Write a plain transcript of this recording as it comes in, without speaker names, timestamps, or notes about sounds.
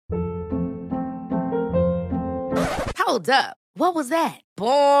Hold up. What was that?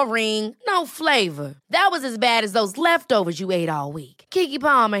 Boring. No flavor. That was as bad as those leftovers you ate all week. Keke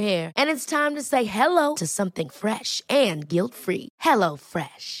Palmer here. And it's time to say hello to something fresh and guilt-free. Hello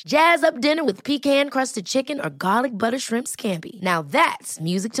Fresh. Jazz up dinner with pecan-crusted chicken or garlic butter shrimp scampi. Now that's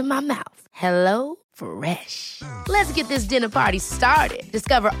music to my mouth. Hello Fresh. Let's get this dinner party started.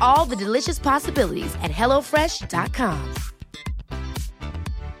 Discover all the delicious possibilities at hellofresh.com.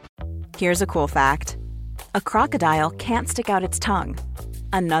 Here's a cool fact. A crocodile can't stick out its tongue.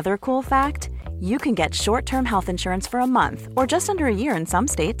 Another cool fact, you can get short-term health insurance for a month or just under a year in some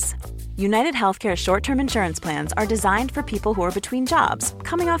states. United Healthcare short-term insurance plans are designed for people who are between jobs,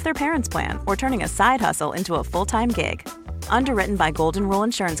 coming off their parents' plan, or turning a side hustle into a full-time gig. Underwritten by Golden Rule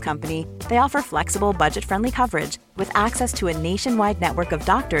Insurance Company, they offer flexible, budget-friendly coverage with access to a nationwide network of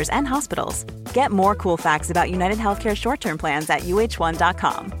doctors and hospitals. Get more cool facts about United Healthcare short-term plans at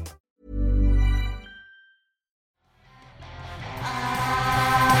uh1.com.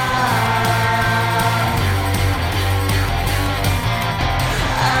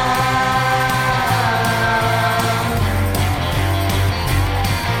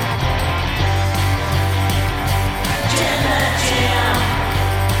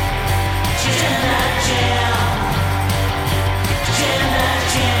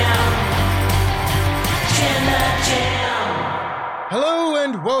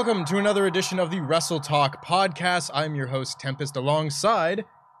 Welcome to another edition of the Wrestle Talk podcast. I'm your host, Tempest, alongside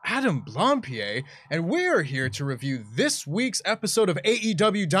Adam Blampier, and we're here to review this week's episode of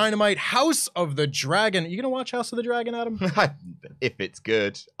AEW Dynamite, House of the Dragon. You gonna watch House of the Dragon, Adam? If it's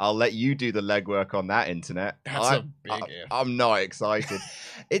good, I'll let you do the legwork on that, internet. That's a big if. I'm not excited.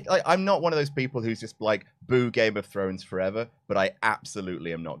 I'm not one of those people who's just like, boo Game of Thrones forever, but I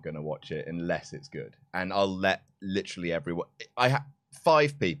absolutely am not gonna watch it unless it's good. And I'll let literally everyone...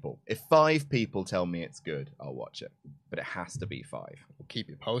 Five people. If 5 people tell me it's good, I'll watch it. But it has to be 5. We'll keep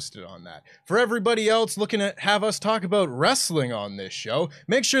you posted on that. For everybody else looking to have us talk about wrestling on this show,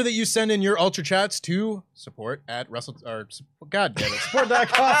 make sure that you send in your Ultra Chats to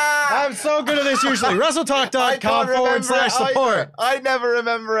support@support.com. I'm so good at this usually. WrestleTalk.com/support. I never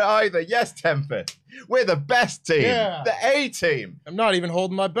remember it either. Yes, Tempest. We're the best team. Yeah. The A-team. I'm not even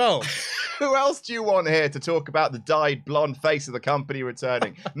holding my belt. Who else do you want here to talk about the dyed blonde face of the company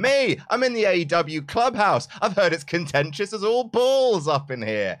returning? Me. I'm in the AEW clubhouse. I've heard it's contentious as all balls up in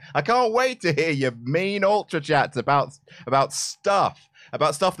here. I can't wait to hear your mean Ultra Chats about stuff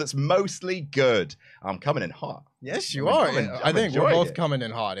that's mostly good. I'm coming in hot. Yes, you are. I think we're both coming in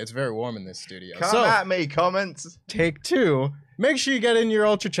hot. It's very warm in this studio. Come at me, comments. Take 2. Make sure you get in your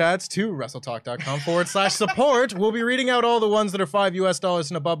Ultra Chats to WrestleTalk.com/support. We'll be reading out all the ones that are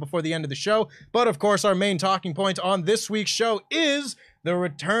 $5 and above before the end of the show. But of course, our main talking point on this week's show is the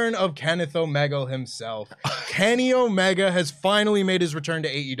return of Kenneth Omega himself. Kenny Omega has finally made his return to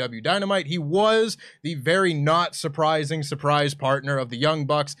AEW Dynamite. He was the very not surprising surprise partner of the Young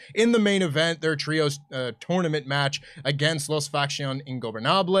Bucks in the main event, their trios tournament match against Los Facción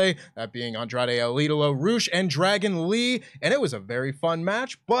Ingobernable, that being Andrade El Idolo, Rush, and Dragon Lee. And it was a very fun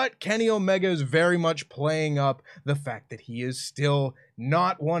match, but Kenny Omega is very much playing up the fact that he is still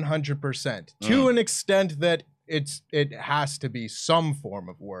not 100%, to an extent that it has to be some form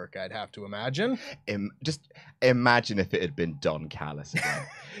of work, I'd have to imagine. Just imagine if it had been Don Callis again.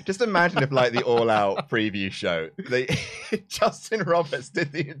 Just imagine if, like, the All Out preview show, Justin Roberts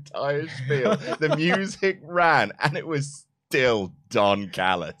did the entire spiel. The music ran, and it was still Don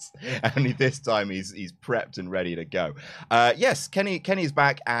Callis. Only this time he's prepped and ready to go. Yes, Kenny's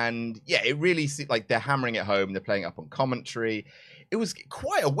back, and yeah, it really seems like they're hammering it home. They're playing up on commentary. It was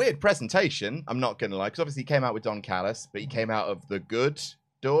quite a weird presentation, I'm not going to lie, because obviously he came out with Don Callis, but he came out of the good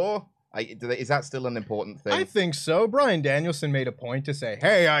door. Is that still an important thing? I think so. Bryan Danielson made a point to say,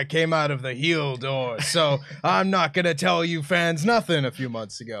 hey, I came out of the heel door, so I'm not going to tell you fans nothing a few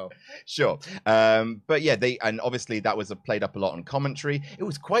months ago. Sure. But yeah, and obviously that was played up a lot on commentary. It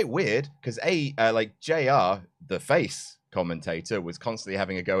was quite weird because like JR, the face commentator, was constantly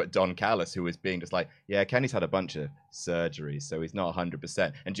having a go at Don Callis, who was being just like, yeah, Kenny's had a bunch of surgeries, so he's not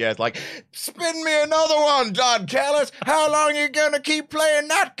 100%. And JR's like, spin me another one, Don Callis. How long are you going to keep playing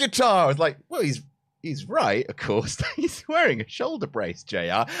that guitar? It's like, well, he's right, of course. He's wearing a shoulder brace,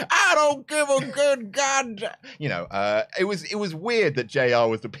 JR. I don't give a good god. You know, it was weird that JR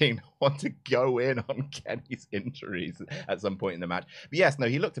was being one to go in on Kenny's injuries at some point in the match. But yes, no,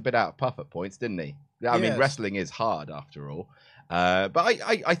 he looked a bit out of puff at points, didn't he? I mean, wrestling is hard after all. But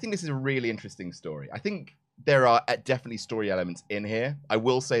I think this is a really interesting story. I think there are definitely story elements in here. I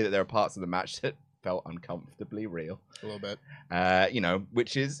will say that there are parts of the match that felt uncomfortably real. A little bit. You know,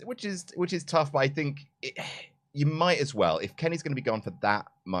 which is tough, but I think you might as well, if Kenny's going to be gone for that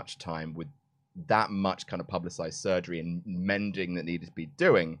much time with that much kind of publicized surgery and mending that needed to be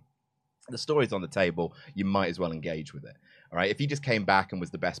doing, the story's on the table, you might as well engage with it. All right, if he just came back and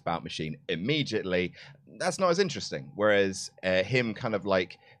was the best bout machine immediately, that's not as interesting. Whereas him kind of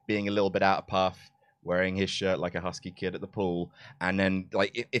like being a little bit out of puff, wearing his shirt like a husky kid at the pool, and then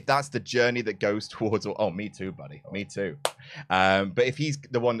like if that's the journey that goes towards me too, buddy, me too. But if he's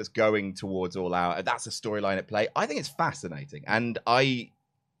the one that's going towards All Out, that's a storyline at play. I think it's fascinating, and I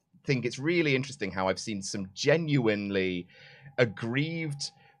think it's really interesting how I've seen some genuinely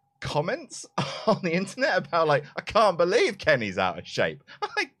aggrieved comments on the internet about like, I can't believe Kenny's out of shape. I'm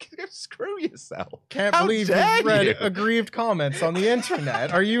like, screw yourself. Can't believe you've read aggrieved comments on the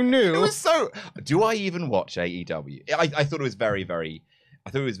internet. Are you new? It was so. Do I even watch AEW? I thought it was very, very. I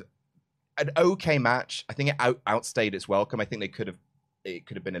thought it was an okay match. I think it outstayed its welcome. I think it could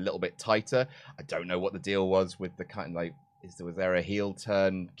have been a little bit tighter. I don't know what the deal was with the kind of like. Was there a heel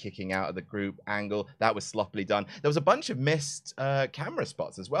turn kicking out of the group angle? That was sloppily done. There was a bunch of missed camera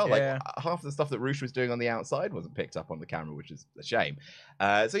spots as well. Yeah. Like half of the stuff that Roosh was doing on the outside wasn't picked up on the camera, which is a shame.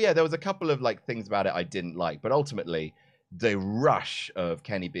 So yeah, there was a couple of like things about it I didn't like, but ultimately the rush of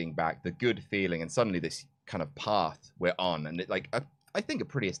Kenny being back, the good feeling, and suddenly this kind of path we're on, and it, like I think a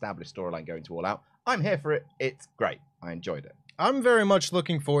pretty established storyline going to All Out. I'm here for it. It's great. I enjoyed it. I'm very much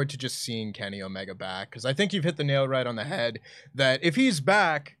looking forward to just seeing Kenny Omega back, because I think you've hit the nail right on the head that if he's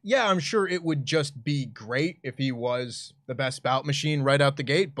back, yeah, I'm sure it would just be great if he was the best bout machine right out the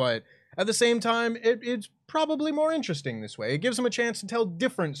gate, but at the same time, it's probably more interesting this way. It gives him a chance to tell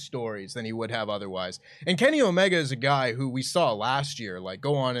different stories than he would have otherwise. And Kenny Omega is a guy who we saw last year, like,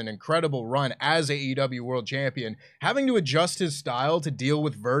 go on an incredible run as AEW World Champion, having to adjust his style to deal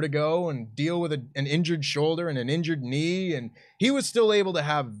with vertigo and deal with an injured shoulder and an injured knee, and he was still able to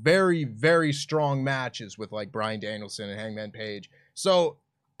have very, very strong matches with, like, Bryan Danielson and Hangman Page. So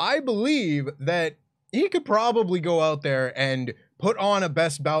I believe that he could probably go out there and put on a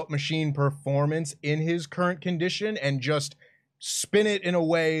best bout machine performance in his current condition and just spin it in a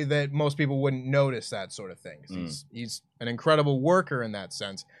way that most people wouldn't notice, that sort of thing. He's an incredible worker in that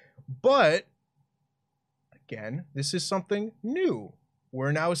sense. But again, this is something new.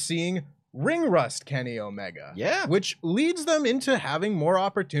 We're now seeing ring rust Kenny Omega. Yeah. Which leads them into having more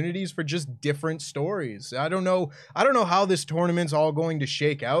opportunities for just different stories. I don't know how this tournament's all going to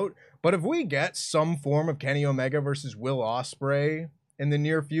shake out, but if we get some form of Kenny Omega versus Will Ospreay in the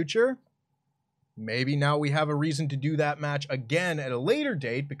near future, maybe now we have a reason to do that match again at a later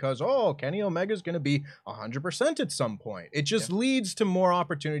date because, Kenny Omega's going to be 100% at some point. It just leads to more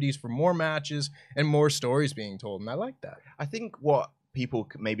opportunities for more matches and more stories being told, and I like that. I think what people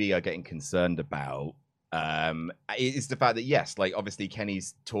maybe are getting concerned about is the fact that, yes, like obviously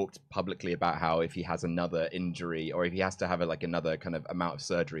Kenny's talked publicly about how if he has another injury or if he has to have another kind of amount of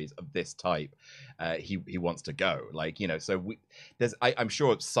surgeries of this type, he wants to go. Like, you know, so I'm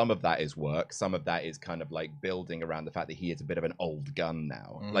sure some of that is work. Some of that is kind of like building around the fact that he is a bit of an old gun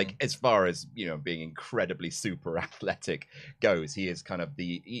now. Like as far as, you know, being incredibly super athletic goes, he is kind of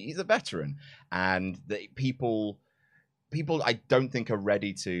he's a veteran, and the people I don't think are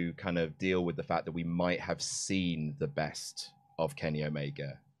ready to kind of deal with the fact that we might have seen the best of Kenny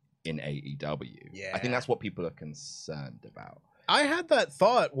Omega in AEW. Yeah. I think that's what people are concerned about. I had that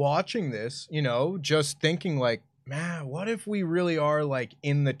thought watching this, you know, just thinking like, man, what if we really are like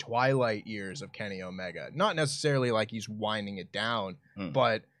in the twilight years of Kenny Omega? Not necessarily like he's winding it down,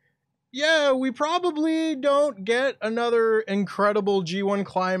 but yeah, we probably don't get another incredible G1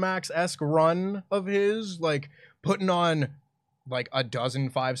 Climax-esque run of his, like putting on like a dozen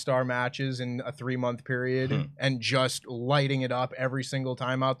 5-star matches in a 3-month period and just lighting it up every single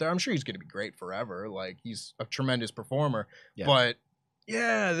time out there. I'm sure he's going to be great forever. Like, he's a tremendous performer. Yeah. But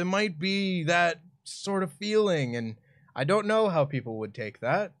yeah, there might be that sort of feeling, and I don't know how people would take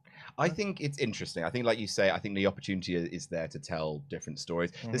that. I think it's interesting. I think, like you say, I think the opportunity is there to tell different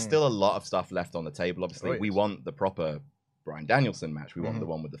stories. There's still a lot of stuff left on the table. Obviously, we want the proper Bryan Danielson match. We want the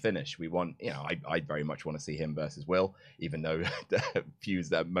one with the finish. We want, you know, I very much want to see him versus Will, even though the feuds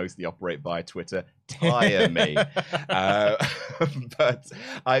that mostly operate via Twitter tire me. But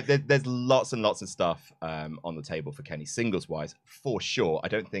there's lots and lots of stuff on the table for Kenny singles wise, for sure. I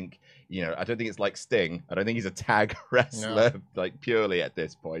don't think it's like Sting. I don't think he's a tag wrestler like purely at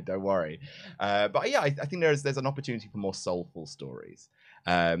this point. Don't worry. But yeah, I think there's an opportunity for more soulful stories.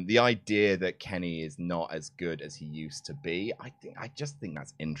 The idea that Kenny is not as good as he used to be, I just think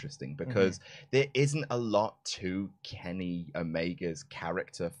that's interesting because there isn't a lot to Kenny Omega's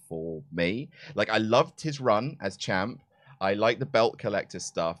character for me. Like, I loved his run as champ. I like the belt collector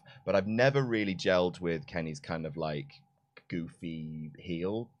stuff, but I've never really gelled with Kenny's kind of like goofy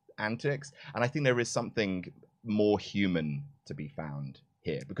heel antics. And I think there is something more human to be found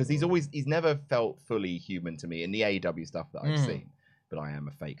here, because he's never felt fully human to me in the AEW stuff that I've seen. But I am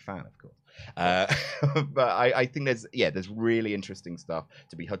a fake fan, of course. But I think there's really interesting stuff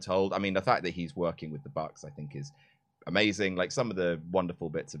to be told. I mean, the fact that he's working with the Bucks, I think, is amazing. Like, some of the wonderful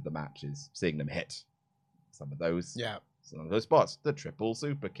bits of the match is seeing them hit some of those spots, the triple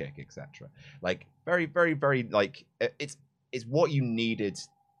super kick, etc. Like, very, very, very, like, it's what you needed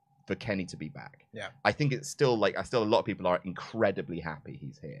for Kenny to be back. Yeah, I think it's still like, a lot of people are incredibly happy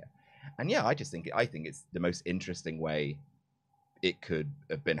he's here, and yeah, I think it's the most interesting way it could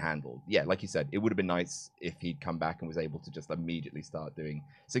have been handled. Yeah, like you said, it would have been nice if he'd come back and was able to just immediately start doing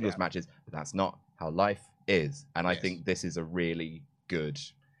singles matches, but that's not how life is. And I think this is a really good...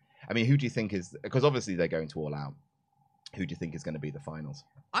 I mean, who do you think is... Because obviously they're going to All Out. Who do you think is going to be the finals?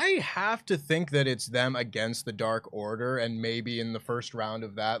 I have to think that it's them against the Dark Order, and maybe in the first round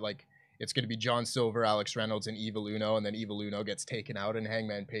of that, like, it's going to be John Silver, Alex Reynolds, and Evil Uno, and then Evil Uno gets taken out and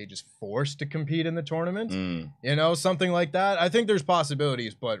Hangman Page is forced to compete in the tournament. You know, something like that. I think there's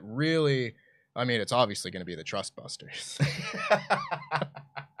possibilities, but really, I mean, it's obviously going to be the Trustbusters.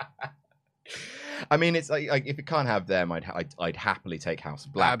 I mean, it's like if it can't have them, I'd happily take House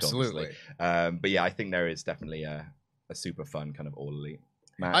of Black. Absolutely. But yeah, I think there is definitely a super fun kind of All Elite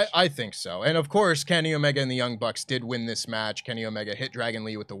match. I think so. And of course, Kenny Omega and the Young Bucks did win this match. Kenny Omega hit Dragon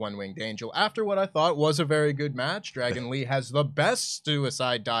Lee with the One-Winged Angel after what I thought was a very good match. Dragon Lee has the best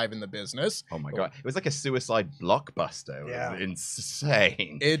suicide dive in the business. Oh my God. It was like a suicide blockbuster. It was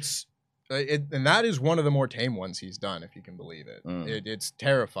insane. And that is one of the more tame ones he's done, if you can believe it. It's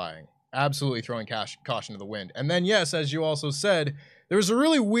terrifying. Absolutely throwing caution to the wind. And then, yes, as you also said, there was a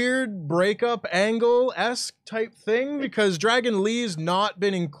really weird breakup angle-esque type thing, because Dragon Lee's not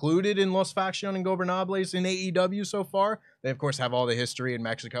been included in Los Facción Ingobernables in AEW so far. They, of course, have all the history in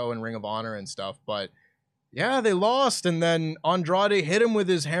Mexico and Ring of Honor and stuff, but yeah, they lost, and then Andrade hit him with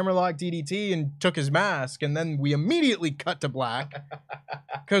his hammerlock DDT and took his mask, and then we immediately cut to black,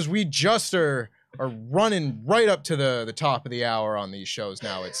 because we just are running right up to the top of the hour on these shows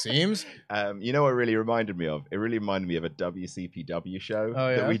now, it seems. You know what it really reminded me of? It really reminded me of a WCPW show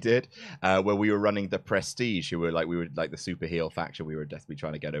that we did, where we were running the Prestige, we were like the super heel faction. We were desperately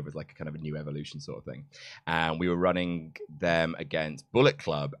trying to get over as like a kind of a new evolution sort of thing. And we were running them against Bullet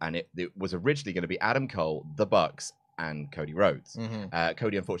Club, and it was originally going to be Adam Cole, the Bucks, and Cody Rhodes.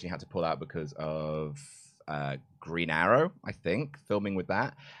 Cody unfortunately had to pull out because of Green Arrow, I think, filming with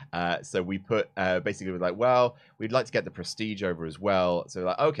that. So we put, basically, we're like, well, we'd like to get the Prestige over as well. So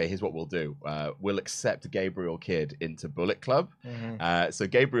like, okay, here's what we'll do. We'll accept Gabriel Kidd into Bullet Club. So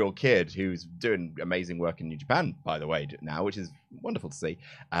Gabriel Kidd, who's doing amazing work in New Japan, by the way, now, which is wonderful to see.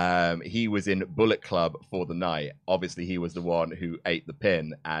 He was in Bullet Club for the night. Obviously, he was the one who ate the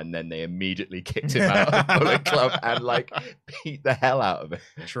pin, and then they immediately kicked him out of Bullet Club and like beat the hell out of it.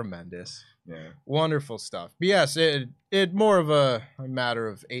 Tremendous. Yeah. Wonderful stuff. But yes, it more of a matter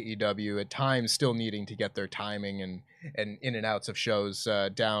of AEW at times still needing to get their timing and in and outs of shows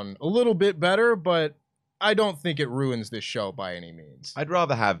down a little bit better, but I don't think it ruins this show by any means. I'd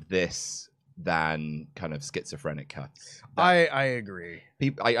rather have this than kind of schizophrenic cuts. I agree.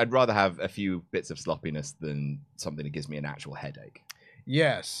 I'd rather have a few bits of sloppiness than something that gives me an actual headache.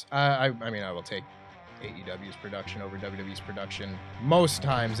 Yes. I mean, I will take AEW's production over WWE's production most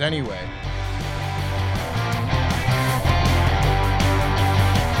times anyway.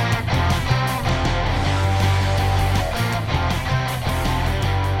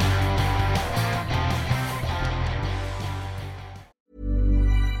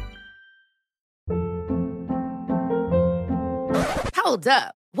 Hold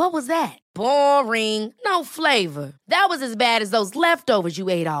up. What was that? Boring. No flavor. That was as bad as those leftovers you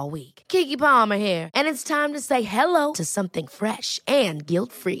ate all week. Keke Palmer here, and it's time to say hello to something fresh and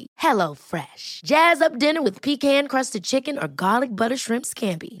guilt-free. Hello Fresh. Jazz up dinner with pecan-crusted chicken or garlic butter shrimp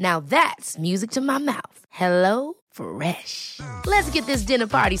scampi. Now that's music to my mouth. Hello Fresh. Let's get this dinner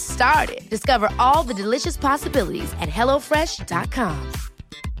party started. Discover all the delicious possibilities at HelloFresh.com.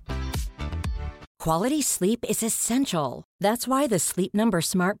 Quality sleep is essential. That's why the Sleep Number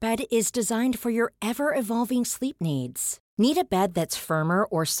Smart Bed is designed for your ever-evolving sleep needs. Need a bed that's firmer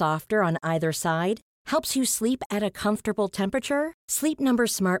or softer on either side? Helps you sleep at a comfortable temperature? Sleep Number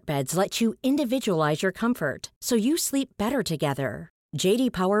Smart Beds let you individualize your comfort so you sleep better together.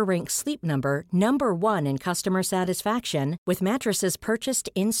 JD Power ranks Sleep Number number 1 in customer satisfaction with mattresses purchased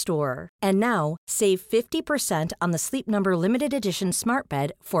in-store. And now, save 50% on the Sleep Number Limited Edition Smart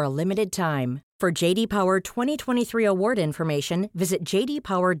Bed for a limited time. For JD Power 2023 award information, visit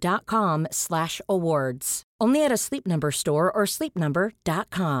jdpower.com/awards. Only at a Sleep Number store or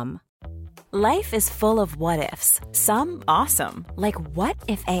sleepnumber.com. Life is full of what-ifs. Some awesome, like what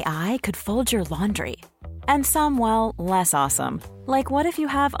if AI could fold your laundry? And some, well, less awesome, like what if you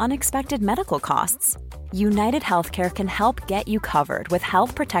have unexpected medical costs? United Healthcare can help get you covered with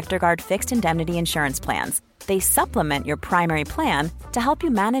Health Protector Guard fixed indemnity insurance plans. They supplement your primary plan to help you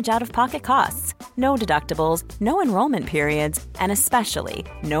manage out-of-pocket costs. No deductibles, no enrollment periods, and especially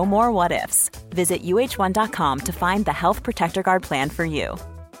no more what-ifs. Visit uh1.com to find the Health Protector Guard plan for you.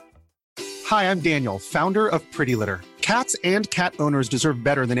 Hi, I'm Daniel, founder of Pretty Litter. Cats and cat owners deserve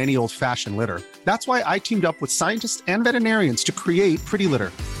better than any old-fashioned litter. That's why I teamed up with scientists and veterinarians to create Pretty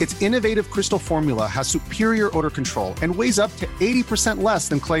Litter. Its innovative crystal formula has superior odor control and weighs up to 80% less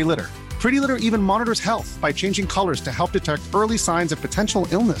than clay litter. Pretty Litter even monitors health by changing colors to help detect early signs of potential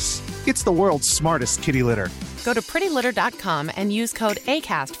illness. It's the world's smartest kitty litter. Go to prettylitter.com and use code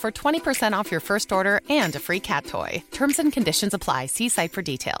ACAST for 20% off your first order and a free cat toy. Terms and conditions apply. See site for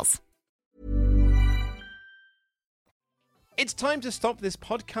details. It's time to stop this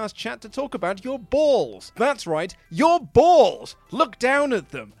podcast chat to talk about your balls. That's right, your balls. Look down at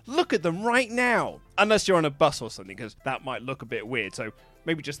them. Look at them right now. Unless you're on a bus or something, because that might look a bit weird, so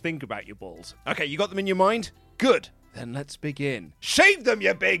maybe just think about your balls. Okay, you got them in your mind? Good. Then let's begin. Shave them,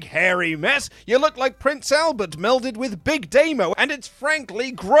 you big hairy mess! You look like Prince Albert melded with Big Damo, and it's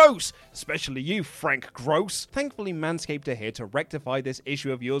frankly gross! Especially you, Frank Gross. Thankfully, Manscaped are here to rectify this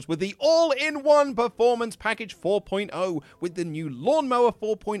issue of yours with the all-in-one Performance Package 4.0, with the new Lawnmower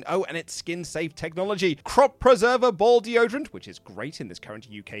 4.0 and its skin-safe technology, Crop Preserver Ball Deodorant, which is great in this current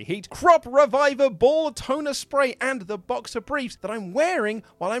UK heat, Crop Reviver Ball Toner Spray, and the boxer briefs that I'm wearing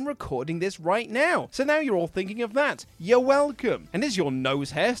while I'm recording this right now. So now you're all thinking of that. You're welcome. And is your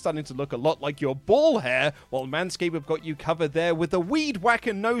nose hair starting to look a lot like your ball hair? Well, Manscaped have got you covered there with the Weed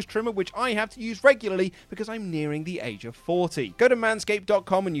Whacker nose trimmer, which I have to use regularly because I'm nearing the age of 40. Go to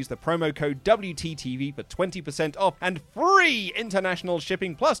manscaped.com and use the promo code WTTV for 20% off and free international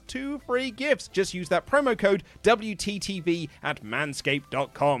shipping plus 2 free gifts. Just use that promo code WTTV at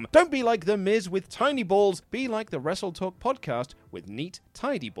manscaped.com. Don't be like The Miz with tiny balls. Be like the Wrestle Talk podcast with neat,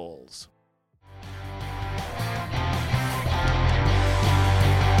 tidy balls.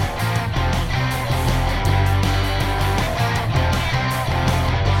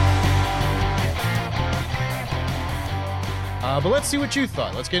 But let's see what you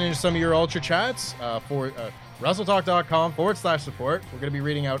thought. Let's get into some of your Ultra Chats for WrestleTalk.com/support. We're going to be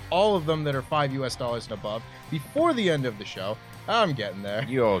reading out all of them that are $5 and above before the end of the show. I'm getting there.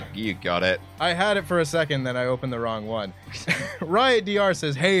 You got it. I had it for a second, then I opened the wrong one. Riot DR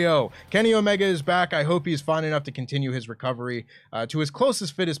says, "Hey yo, Kenny Omega is back. I hope he's fine enough to continue his recovery to as close as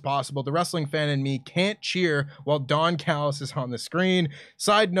fit as possible. The wrestling fan in me can't cheer while Don Callis is on the screen.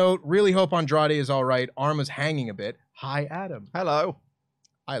 Side note, really hope Andrade is all right. Arm is hanging a bit. Hi, Adam." Hello.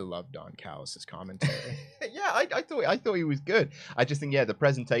 I love Don Callis' commentary. Yeah, I thought he was good. I just think, the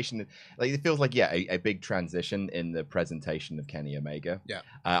presentation, like, it feels like, a big transition in the presentation of Kenny Omega. Yeah.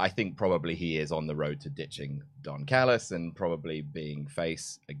 I think probably he is on the road to ditching Don Callis and probably being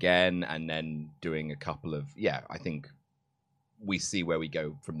face again and then doing a couple of, I think we see where we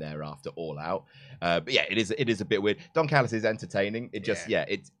go from there after All Out. But it is a bit weird. Don Callis is entertaining. It just,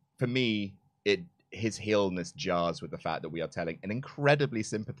 it's, for me, his heelness jars with the fact that we are telling an incredibly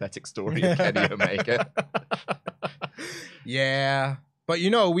sympathetic story of Kenny Omega. Yeah. But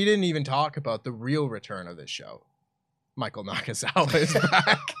we didn't even talk about the real return of this show. Michael Nakazawa is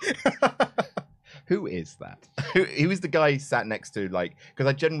back. Who is that? Who is the guy sat next to, like, because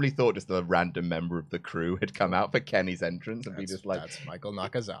I generally thought just a random member of the crew had come out for Kenny's entrance and be just like, that's Michael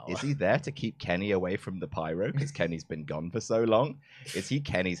Nakazawa. Is he there to keep Kenny away from the pyro because Kenny's been gone for so long? Is he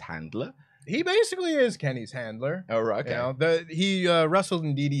Kenny's handler? He basically is Kenny's handler. Oh, right, okay. He wrestled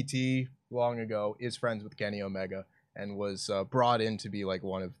in DDT long ago, is friends with Kenny Omega, and was brought in to be like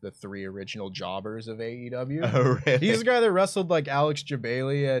one of the 3 original jobbers of AEW. Oh, really? He's the guy that wrestled like Alex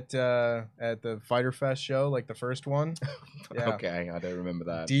Jabali at the Fyter Fest show, like the first one. Yeah. Okay, I don't remember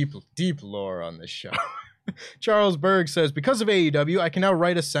that. Deep lore on this show. Charles Berg says, "Because of AEW, I can now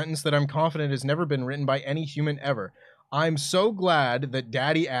write a sentence that I'm confident has never been written by any human ever. I'm so glad that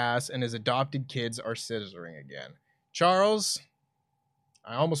Daddy Ass and his adopted kids are scissoring again." Charles,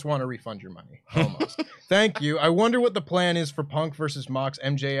 I almost want to refund your money. Almost. Thank you. I wonder what the plan is for Punk versus Mox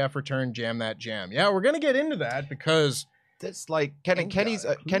MJF return Jam That Jam. Yeah, we're going to get into that because That's like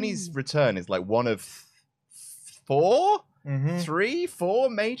Kenny's return is like one of 4 3, 4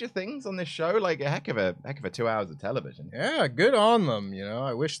 major things on this show. Like a heck of a 2 hours of television. Yeah, good on them. You know,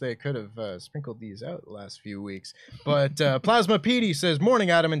 I wish they could have sprinkled these out the last few weeks. But Plasma Petey says,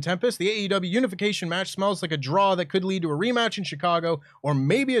 "Morning, Adam and Tempest. The AEW unification match smells like a draw that could lead to a rematch in Chicago, or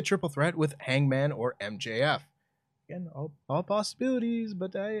maybe a triple threat with Hangman or MJF." Again, all possibilities,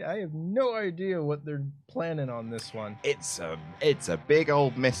 but I have no idea what they're planning on this one. It's a big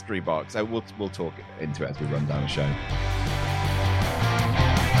old mystery box. We'll talk into it as we run down the show.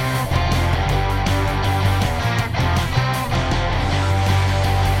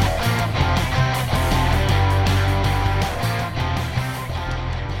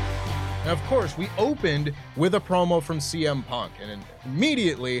 Now, of course, we opened with a promo from CM Punk, and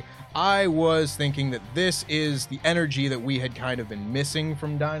immediately I was thinking that this is the energy that we had kind of been missing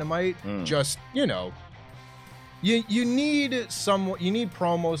from Dynamite. Just, you know, you need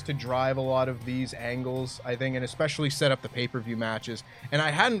promos to drive a lot of these angles, I think, and especially set up the pay-per-view matches. And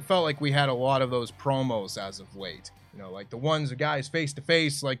I hadn't felt like we had a lot of those promos as of late. You know, like the ones the guys face to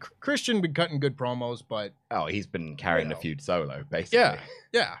face. Like Christian been cutting good promos, but he's been carrying the feud solo, basically.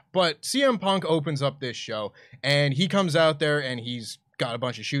 Yeah. But CM Punk opens up this show, and he comes out there, and he's got a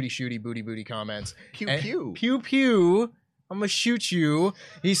bunch of shooty, booty comments. Pew. I'm gonna shoot you.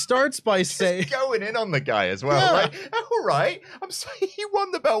 He starts by saying, going in on the guy as well. Yeah. Like, all right, I'm sorry, he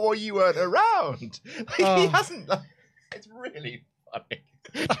won the belt while you weren't around. Like, he hasn't. It's really funny.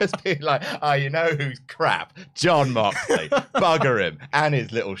 Just being like, you know who's crap? John Moxley. Bugger him. And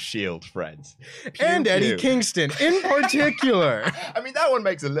his little Shield friends. And Eddie Kingston in particular. I mean, that one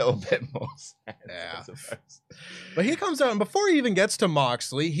makes a little bit more sense, I suppose. But he comes out, and before he even gets to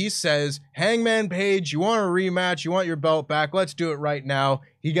Moxley, he says, "Hangman Page, you want a rematch? You want your belt back? Let's do it right now."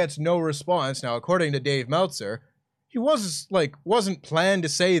 He gets no response. Now, according to Dave Meltzer, he wasn't planned to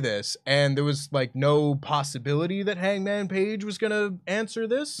say this, and there was like no possibility that Hangman Page was gonna answer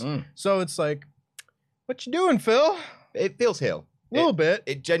this. So it's like, what you doing, Phil? It feels heel. A little bit.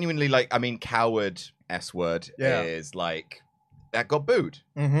 It genuinely, like, I mean, coward S-word is like, that got booed.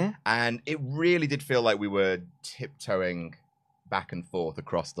 And it really did feel like we were tiptoeing back and forth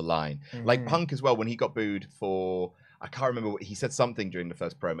across the line. Like Punk as well, when he got booed for, I can't remember what he said, something during the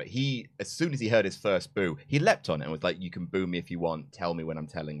first promo. As soon as he heard his first boo, he leapt on it and was like, "You can boo me if you want, tell me when I'm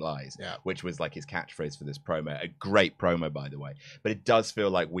telling lies." Which was like his catchphrase for this promo. A great promo, by the way. But it does feel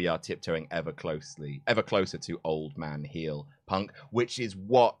like we are tiptoeing ever closer to old man heel Punk, which is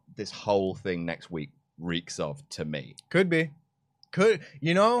what this whole thing next week reeks of to me. Could be.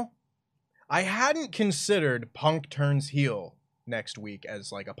 You know, I hadn't considered Punk turns heel next week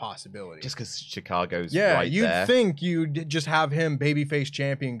as like a possibility. Just because Chicago's right you'd there. think you'd just have him, babyface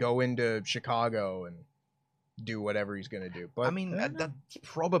champion, go into Chicago and do whatever he's going to do. But I mean, that's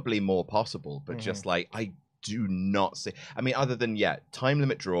probably more possible, but just like, I do not see. I mean, other than, time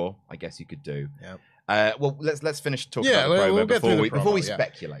limit draw, I guess you could do. Well, let's finish talking about the promo before we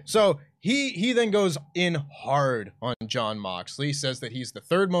speculate. So he then goes in hard on John Moxley, says that he's the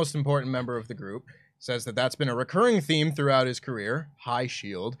third most important member of the group, says that that's been a recurring theme throughout his career, high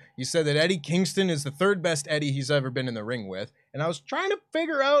Shield. He said that Eddie Kingston is the third best Eddie he's ever been in the ring with. And I was trying to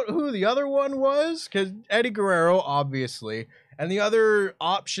figure out who the other one was, because Eddie Guerrero, obviously. And the other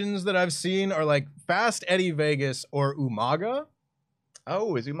options that I've seen are like Fast Eddie Vegas or Umaga.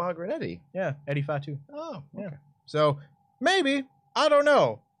 Oh, is Umaga and Eddie? Yeah, Eddie Fatu. Oh, okay. Yeah. So maybe, I don't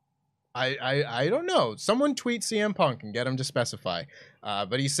know. I don't know. Someone tweet CM Punk and get him to specify.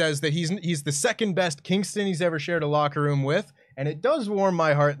 But he says that he's the second best Kingston he's ever shared a locker room with, and it does warm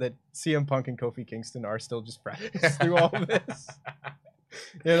my heart that CM Punk and Kofi Kingston are still just friends through all this.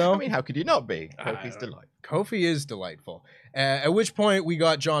 You know, I mean, how could you not be? Kofi's delightful. Kofi is delightful. At which point we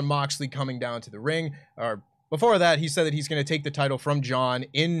got John Moxley coming down to the ring. Or before that, he said that he's going to take the title from John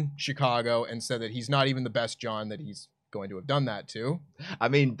in Chicago, and said that he's not even the best John that he's going to have done that to. I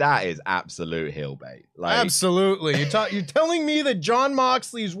mean, that is absolute heel bait. Like, absolutely. You're telling me that John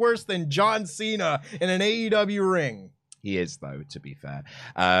Moxley is worse than John Cena in an AEW ring? He is, though, to be fair.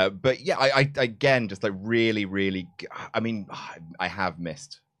 But yeah, I again, just like really, I mean, I have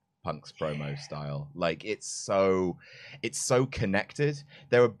missed Punk's promo style. Like, it's so connected.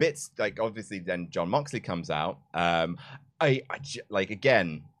 There are bits, like, obviously then John Moxley comes out. I like,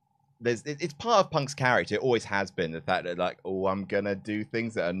 again, it's part of Punk's character. It always has been, the fact that, like, I'm gonna do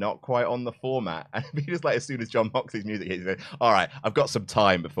things that are not quite on the format. And he just, like, as soon as John Moxley's music hits, he's like, all right, I've got some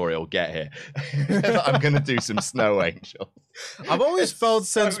time before he'll get here. I'm gonna do some Snow Angels. I've always felt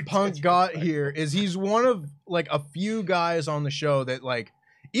since Punk got here is he's one of like a few guys on the show that, like,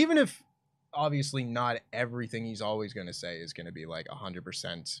 even if obviously not everything he's always going to say is going to be like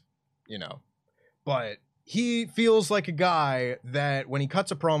 100%, you know, but he feels like a guy that when he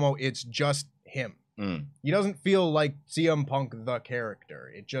cuts a promo, it's just him. He doesn't feel like CM Punk the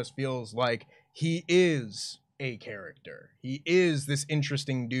character. It just feels like he is a character. He is this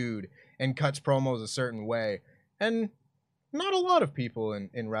interesting dude and cuts promos a certain way. And not a lot of people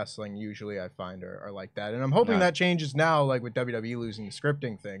in wrestling usually I find are like that. And I'm hoping that changes now, like with WWE losing the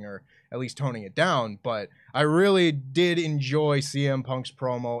scripting thing, or at least toning it down. But I really did enjoy CM Punk's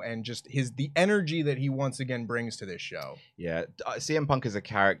promo and just the energy that he once again brings to this show. Yeah, CM Punk is a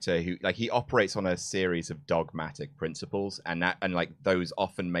character who, like, he operates on a series of dogmatic principles, and like those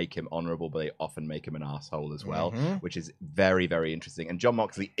often make him honorable, but they often make him an asshole as well, which is very, very interesting. And Jon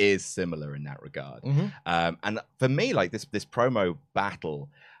Moxley is similar in that regard. And for me, like this promo battle,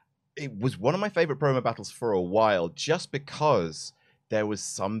 it was one of my favorite promo battles for a while, just because there was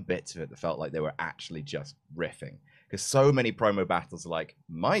some bits of it that felt like they were actually just riffing. Because so many promo battles are like,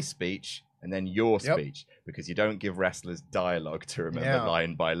 my speech and then your speech, because you don't give wrestlers dialogue to remember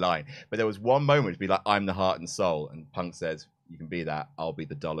line by line. But there was one moment to be like, I'm the heart and soul. And Punk says, you can be that, I'll be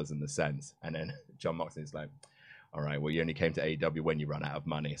the dollars and the cents. And then Jon Moxley's like, all right, well, you only came to AEW when you run out of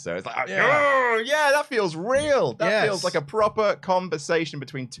money. So it's like, oh, yeah, that feels real. That feels like a proper conversation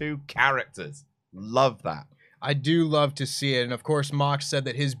between two characters. Love that. I do love to see it. And of course, Mox said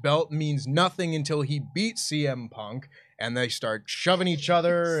that his belt means nothing until he beats CM Punk. And they start shoving each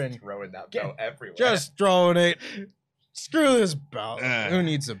other and throwing that belt everywhere. Just throwing it. Screw this belt. Who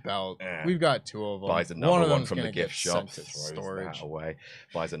needs a belt? We've got two of them. Buys another one from the gift shop, throws that away.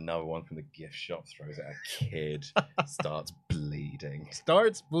 Buys another one from the gift shop, throws it at a kid, starts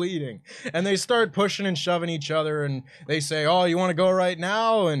bleeding. And they start pushing and shoving each other, and they say, oh, you want to go right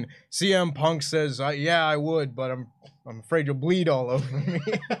now? And CM Punk says, yeah, I would, but I'm afraid you'll bleed all over me.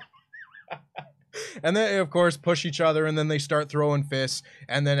 And they, of course, push each other, and then they start throwing fists,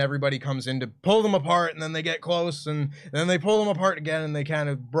 and then everybody comes in to pull them apart, and then they get close, and then they pull them apart again, and they kind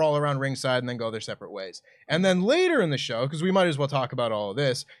of brawl around ringside and then go their separate ways. And then later in the show, because we might as well talk about all of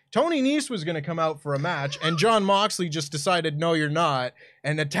this, Tony Nese was going to come out for a match, and Jon Moxley just decided, no, you're not,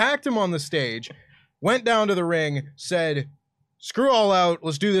 and attacked him on the stage, went down to the ring, said, screw all out.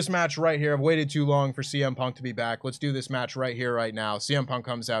 Let's do this match right here. I've waited too long for CM Punk to be back. Let's do this match right here, right now. CM Punk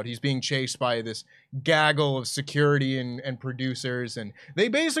comes out. He's being chased by this gaggle of security and producers. And they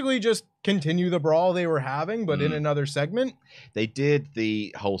basically just continue the brawl they were having, but in another segment. They did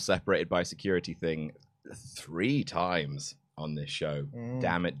the whole separated by security thing 3 times on this show.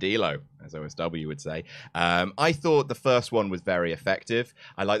 Damn it, D'Lo, as OSW would say. I thought the first one was very effective.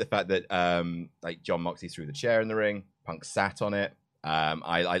 I like the fact that like Jon Moxley threw the chair in the ring. Punk sat on it.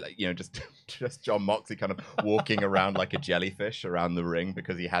 I you know, just Jon Moxley kind of walking around like a jellyfish around the ring,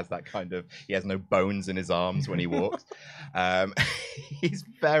 because he has that kind of, he has no bones in his arms when he walks. He's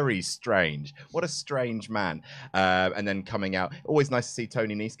very strange. What a strange man. And then coming out, always nice to see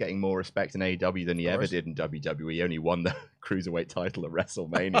Tony Nese getting more respect in AEW than he ever did in WWE. He only won the Cruiserweight title at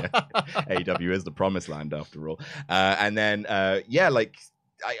WrestleMania. AEW is the promised land after all. And then yeah, like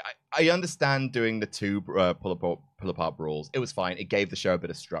I understand doing the 2 pull apart brawls. It was fine. It gave the show a bit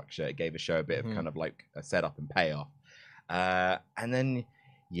of structure. It gave the show a bit of kind of like a setup and payoff. And then,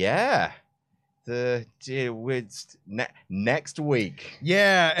 yeah, next week.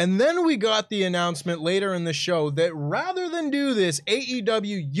 Yeah, and then we got the announcement later in the show that rather than do this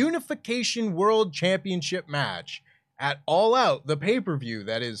AEW Unification World Championship match at All Out, the pay-per-view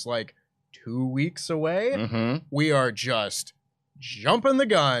that is like 2 weeks away, we are just jumping the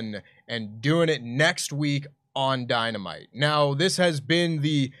gun and doing it next week on Dynamite. Now, this has been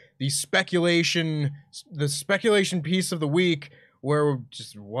the speculation piece of the week, where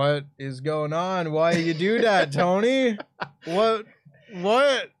just, what is going on? Why do you do that, Tony? What?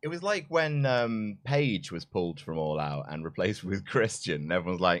 It was like when Paige was pulled from All Out and replaced with Christian, and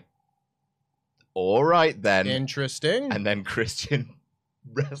everyone's like, all right then. Interesting. And then Christian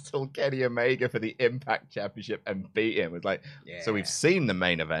wrestled Kenny Omega for the Impact Championship and beat him. It's like, so we've seen the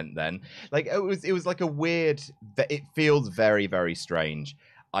main event then. Like, it was like a weird, it feels very, very strange.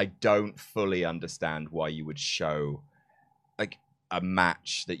 I don't fully understand why you would show like a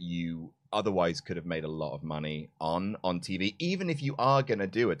match that you otherwise could have made a lot of money on TV, even if you are going to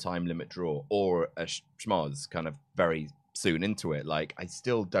do a time limit draw or a schmoz kind of very soon into it. Like, I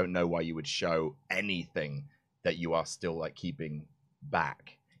still don't know why you would show anything that you are still like keeping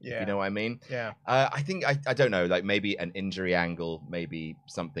back. You know what I mean? I think I don't know, like maybe an injury angle, maybe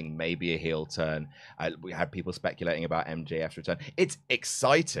something, maybe a heel turn. We had people speculating about MJF's return. It's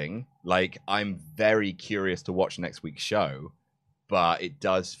exciting. Like, I'm very curious to watch next week's show, but it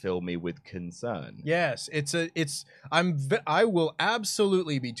does fill me with concern. Yes, I will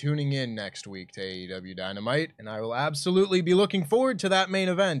absolutely be tuning in next week to AEW Dynamite, and I will absolutely be looking forward to that main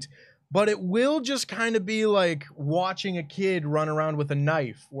event. But it will just kind of be like watching a kid run around with a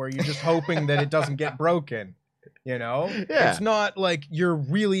knife, where you're just hoping that it doesn't get broken. You know, It's not like you're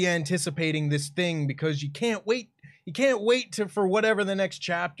really anticipating this thing because you can't wait. You can't wait for whatever the next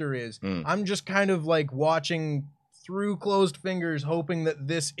chapter is. I'm just kind of like watching through closed fingers, hoping that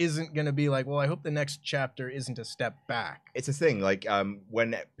this isn't going to be like, well, I hope the next chapter isn't a step back. It's a thing, like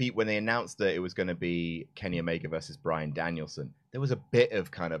when they announced that it was going to be Kenny Omega versus Bryan Danielson, there was a bit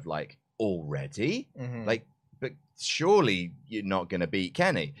of kind of like, already? Like, but surely you're not going to beat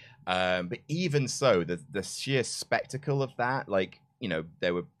Kenny. But even so, the sheer spectacle of that, like, you know,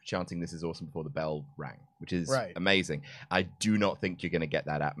 they were chanting "This is awesome" before the bell rang, which is amazing. I do not think you're going to get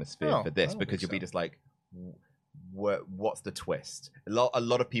that atmosphere for this, because you'll be just like, what's the twist? A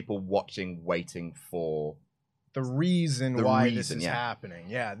lot of people watching, waiting for the reason why this is happening.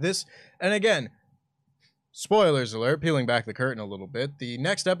 Yeah, this, and again, spoilers alert, peeling back the curtain a little bit. The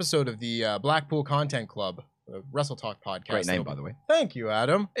next episode of the Blackpool Content Club, Wrestle Talk podcast. Great name, by the way. Thank you,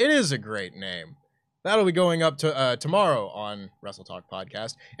 Adam. It is a great name. That'll be going up to tomorrow on Wrestle Talk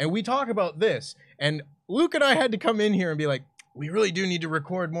podcast, and we talk about this. And Luke and I had to come in here and be like, we really do need to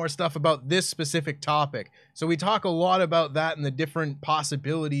record more stuff about this specific topic. So we talk a lot about that and the different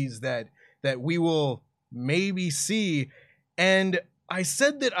possibilities that we will maybe see. And I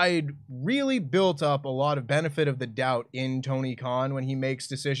said that I'd really built up a lot of benefit of the doubt in Tony Khan when he makes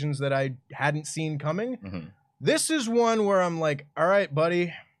decisions that I hadn't seen coming. This is one where I'm like, all right,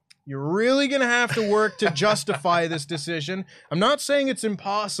 buddy, you're really going to have to work to justify this decision. I'm not saying it's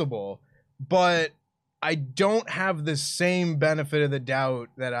impossible, but I don't have the same benefit of the doubt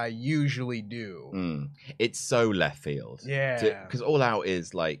that I usually do. It's so left field. Yeah. Because All Out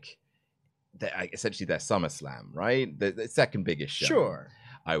is like, essentially their SummerSlam, right? The second biggest show. Sure.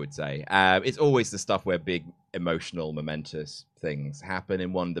 I would say. It's always the stuff where big, emotional, momentous things happen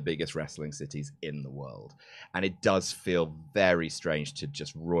in one of the biggest wrestling cities in the world. And it does feel very strange to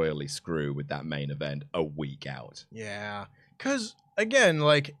just royally screw with that main event a week out. Yeah. Because, again,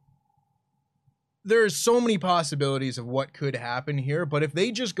 like, there's so many possibilities of what could happen here, but if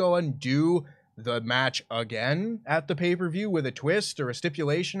they just go and do the match again at the pay-per-view with a twist or a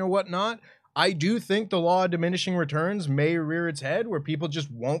stipulation or whatnot, I do think the law of diminishing returns may rear its head, where people just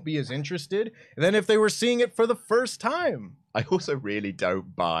won't be as interested than if they were seeing it for the first time. I also really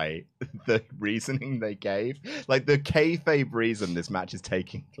don't buy the reasoning they gave. Like, the kayfabe reason this match is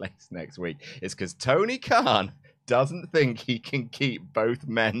taking place next week is because Tony Khan doesn't think he can keep both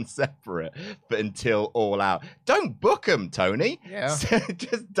men separate but until All Out. Don't book him, Tony. Yeah.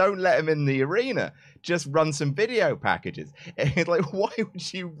 Just don't let him in the arena. Just run some video packages. It's like, why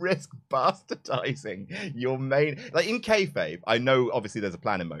would you risk bastardizing your main... Like, in kayfabe, I know obviously there's a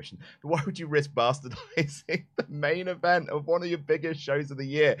plan in motion, but why would you risk bastardizing the main event of one of your biggest shows of the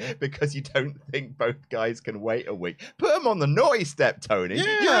year because you don't think both guys can wait a week? Put them on the naughty step, Tony.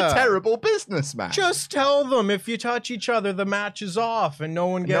 Yeah. You're a terrible businessman. Just tell them if you touch each other, the match is off and no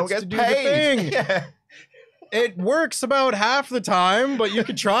one gets to do paid. the thing. Yeah. It works about half the time, but you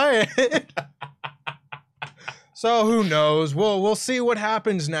can try it. So who knows? We'll see what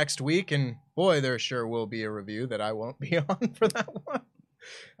happens next week, and boy, there sure will be a review that I won't be on for that one.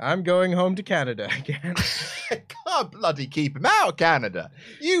 I'm going home to Canada again. Can't bloody keep him out, Canada.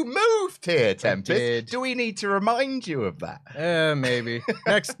 You moved here, Tempest. did. Do we need to remind you of that? Maybe.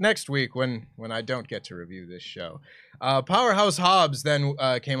 Next week when I don't get to review this show. Powerhouse Hobbs then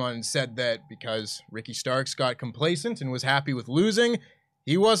came on and said that because Ricky Starks got complacent and was happy with losing,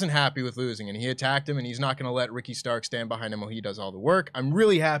 he wasn't happy with losing, and he attacked him, and he's not going to let Ricky Starks stand behind him while he does all the work. I'm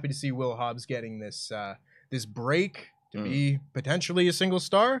really happy to see Will Hobbs getting this break to be potentially a single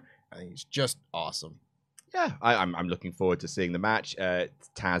star. I think he's just awesome. Yeah, I'm looking forward to seeing the match.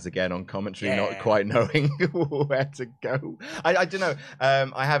 Taz again on commentary, not quite knowing where to go. I don't know.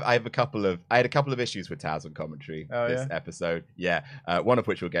 I had a couple of issues with Taz on commentary this episode. Yeah, one of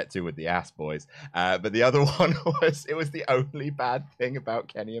which we'll get to with the Ass Boys. But the other one was the only bad thing about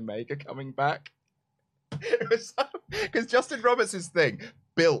Kenny Omega coming back. It was because Justin Roberts' thing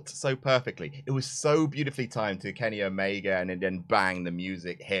built so perfectly. It was so beautifully timed to Kenny Omega, and then bang, the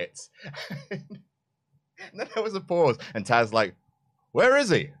music hits. And then there was a pause, and Taz like, where is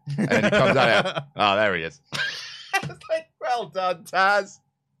he? And then he comes out, oh, there he is. I was like, well done, Taz.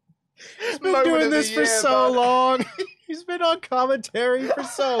 He's been doing this for so long. He's been on commentary for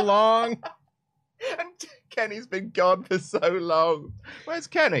so long. And Kenny's been gone for so long. Where's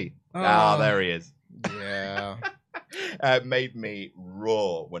Kenny? Oh, there he is. Yeah. Made me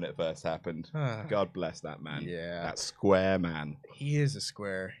roar when it first happened. God bless that man. Yeah. That square man. He is a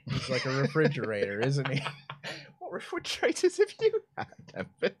square. He's like a refrigerator, isn't he? What refrigerators have you had,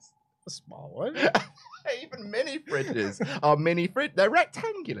 Tempest? A small one. Even mini fridges are mini fridge. They're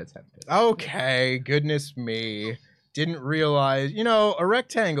rectangular, Tempest. Okay, goodness me. Didn't realize, a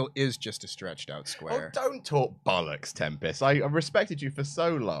rectangle is just a stretched out Oh, square. don't talk bollocks, Tempest. I respected you for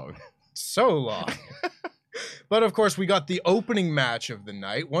so long. So long. But of course, we got the opening match of the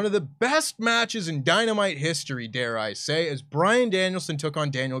night. One of the best matches in Dynamite history, dare I say, as Bryan Danielson took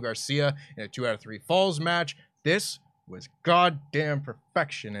on Daniel Garcia in a 2 out of 3 falls match. This was goddamn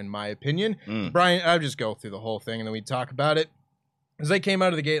perfection, in my opinion. Brian, I'll just go through the whole thing and then we talk about it. As they came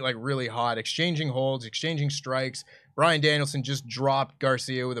out of the gate like really hot, exchanging holds, exchanging strikes. Bryan Danielson just dropped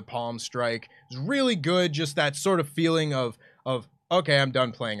Garcia with a palm strike. It was really good, just that sort of feeling of okay, I'm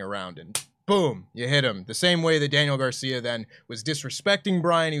done playing around, and boom, you hit him. The same way that Daniel Garcia then was disrespecting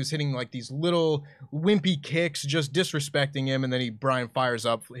Bryan. He was hitting like these little wimpy kicks, just disrespecting him, and then Bryan fires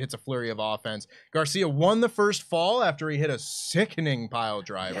up, hits a flurry of offense. Garcia won the first fall after he hit a sickening pile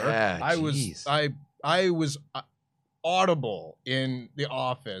driver. Yeah, I was audible in the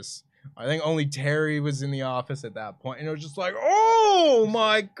office. I think only Terry was in the office at that point, and it was just like, oh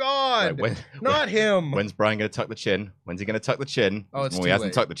my God, not him. When's Bryan going to tuck the chin? When's he going to tuck the chin? Oh, it's well, too he hasn't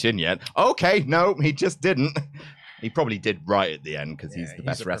late. tucked the chin yet. Okay, no, he just didn't. He probably did right at the end because Yeah, he's the he's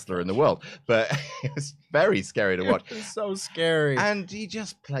best a wrestler in the world. But it was very scary to watch. It's so scary. And he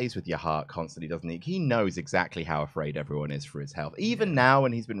just plays with your heart constantly, doesn't he? He knows exactly how afraid everyone is for his health. Even now,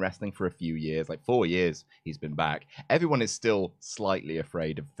 when he's been wrestling for a few years, like 4 years, he's been back. Everyone is still slightly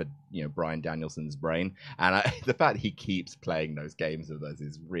afraid of, Bryan Danielson's brain. And the fact he keeps playing those games with us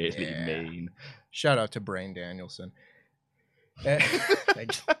is really mean. Shout out to Bryan Danielson.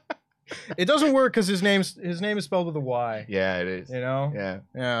 It doesn't work because his name is spelled with a Y. Yeah, it is.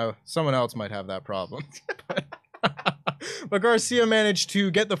 Yeah. Someone else might have that problem. But Garcia managed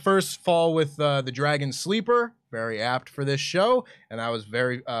to get the first fall with the Dragon Sleeper. Very apt for this show, and that was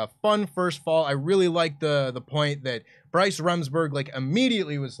very fun first fall. I really liked the point that Bryce Remsburg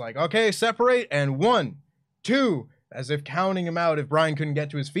immediately was like, okay, separate, and 1, 2, as if counting him out. If Bryan couldn't get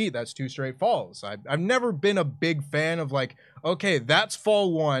to his feet, that's 2 straight falls. I've never been a big fan of okay, that's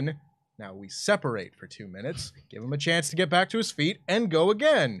fall 1. Now we separate for 2 minutes, give him a chance to get back to his feet, and go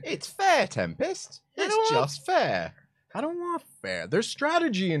again. It's fair, Tempest. It's just fair. I don't want fair. There's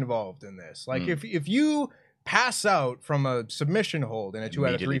strategy involved in this. If you pass out from a submission hold in a 2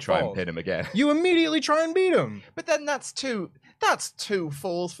 out of 3 try fall, and pin him again. you immediately try and beat him. But then that's two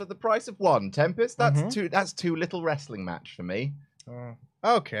falls for the price of 1, Tempest. That's too little wrestling match for me.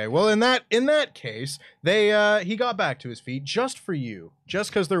 Okay, well in that case, he got back to his feet just for you,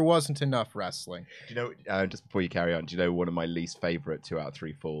 just because there wasn't enough wrestling. Do you know? Just before you carry on, do you know one of my least favorite 2 out of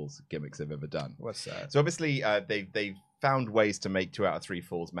 3 falls gimmicks I've ever done? What's that? So obviously, they've found ways to make 2 out of 3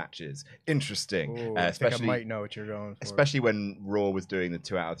 falls matches interesting. Ooh, especially, I think I might know what you're going for. Especially when Raw was doing the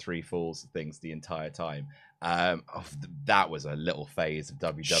 2 out of 3 falls things the entire time. That was a little phase of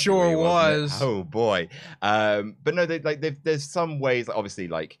WWE. Sure was. Oh boy. But no, there's some ways. Obviously,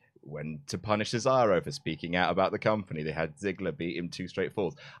 when to punish Cesaro for speaking out about the company, they had Ziggler beat him 2 straight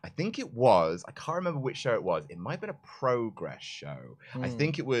falls. I think it was. I can't remember which show it was. It might have been a Progress show. I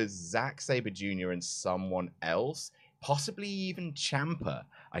think it was Zack Sabre Jr. and someone else. Possibly even Ciampa,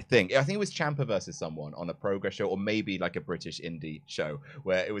 I think. I think it was Ciampa versus someone on a Progress show, or maybe a British indie show,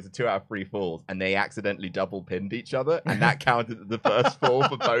 where it was a 2 out of 3 falls, and they accidentally double pinned each other, and that counted as the first fall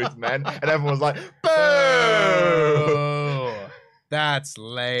for both men, and everyone was like, boo! That's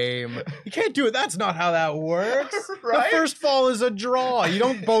lame. You can't do it. That's not how that works. Right? The first fall is a draw. You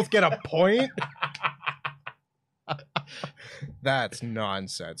don't both get a point. That's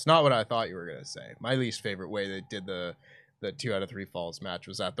nonsense. Not what I thought you were going to say. My least favorite way they did the 2 out of 3 falls match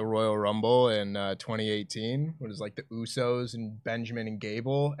was at the Royal Rumble in 2018. It was the Usos and Benjamin and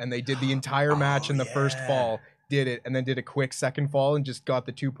Gable, and they did the entire match in the first fall, did it, and then did a quick second fall and just got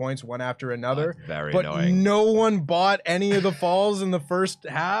the 2 points one after another. Very but annoying. No one bought any of the falls in the first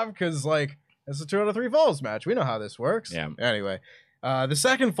half because it's a 2 out of 3 falls match. We know how this works. Yeah. Anyway, the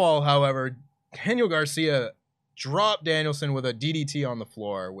second fall, however, Daniel Garcia dropped Danielson with a DDT on the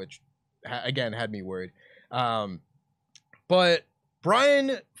floor, which again had me worried. But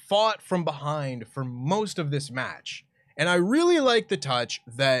Bryan fought from behind for most of this match, and I really like the touch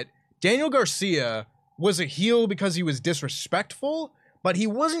that Daniel Garcia was a heel because he was disrespectful, but he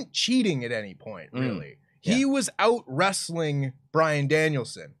wasn't cheating at any point, really. He was out wrestling Bryan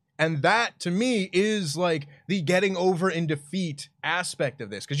Danielson. And that, to me, is like the getting over in defeat aspect of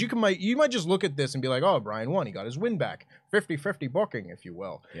this. Because you might just look at this and be like, oh, Bryan won. He got his win back. 50-50 booking, if you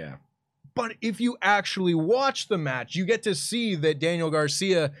will. Yeah. But if you actually watch the match, you get to see that Daniel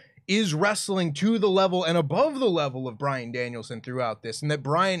Garcia is wrestling to the level and above the level of Bryan Danielson throughout this, and that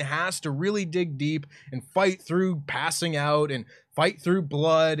Bryan has to really dig deep and fight through passing out and fight through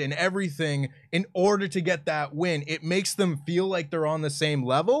blood and everything in order to get that win. It makes them feel like they're on the same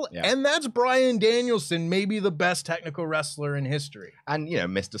level, and that's Bryan Danielson, maybe the best technical wrestler in history. And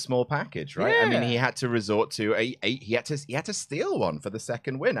missed a small package, right? Yeah. I mean, he had to resort to he had to steal one for the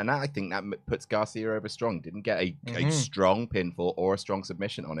second win, and I think that puts Garcia over strong. Didn't get a strong pinfall or a strong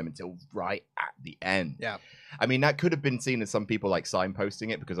submission on him until right at the end. Yeah. I mean, that could have been seen as some people like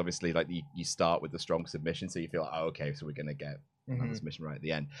signposting it, because obviously, like, you start with the strong submission, so you feel like, oh, okay, so we're gonna get another submission right at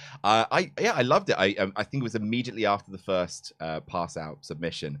the end. I loved it. I think it was immediately after the first pass out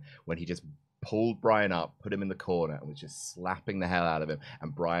submission when he just pulled Bryan up, put him in the corner, and was just slapping the hell out of him.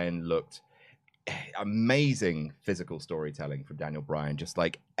 And Bryan looked amazing physical storytelling from Daniel Bryan, just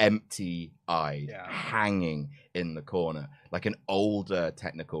like empty-eyed, hanging in the corner, like an older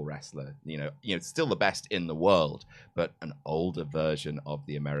technical wrestler. Still the best in the world, but an older version of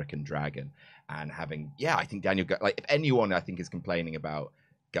the American Dragon. And having, I think Daniel, like, if anyone I think is complaining about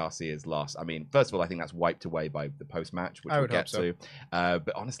Garcia's loss, I mean, first of all, I think that's wiped away by the post-match, which we'll get to.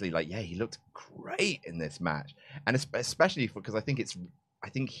 But honestly, like, he looked great in this match, and especially because I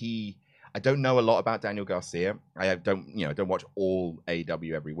don't know a lot about Daniel Garcia. I don't watch all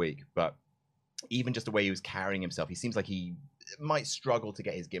AEW every week, but even just the way he was carrying himself, he seems like he might struggle to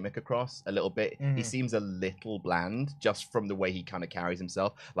get his gimmick across a little bit. He seems a little bland just from the way he kind of carries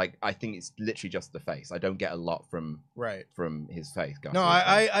himself. Like, I think it's literally just the face. I don't get a lot from his face. Garcia. No,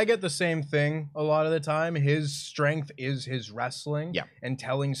 I get the same thing a lot of the time. His strength is his wrestling and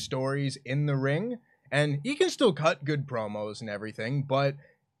telling stories in the ring, and he can still cut good promos and everything, but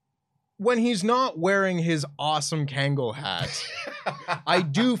when he's not wearing his awesome Kangol hat, I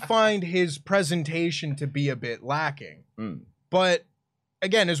do find his presentation to be a bit lacking. But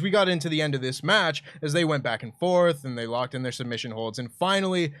again, as we got into the end of this match, as they went back and forth and they locked in their submission holds, and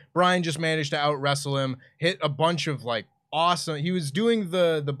finally Bryan just managed to out wrestle him, hit a bunch of like awesome. He was doing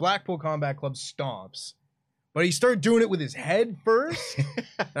the Blackpool Combat Club stomps, but he started doing it with his head first.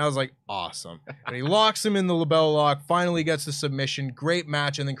 And I was like, awesome. And he locks him in the label lock, finally gets the submission. Great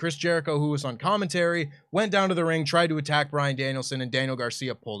match. And then Chris Jericho, who was on commentary, went down to the ring, tried to attack Bryan Danielson, and Daniel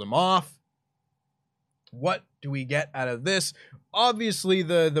Garcia pulled him off. What do we get out of this? Obviously,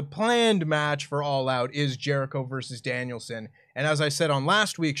 the planned match for All Out is Jericho versus Danielson. And as I said on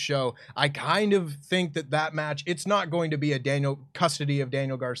last week's show, I kind of think that match, it's not going to be a custody of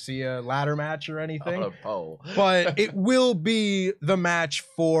Daniel Garcia ladder match or anything. But it will be the match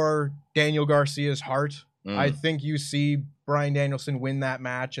for Daniel Garcia's heart. I think you see Bryan Danielson win that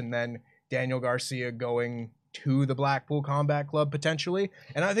match and then Daniel Garcia going to the Blackpool Combat Club potentially.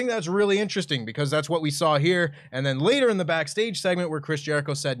 And I think that's really interesting because that's what we saw here. And then later in the backstage segment where Chris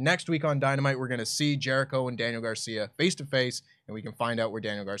Jericho said next week on Dynamite, we're going to see Jericho and Daniel Garcia face to face, and we can find out where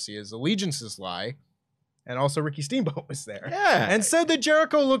Daniel Garcia's allegiances lie. And also Ricky Steamboat was there. Yeah. And said that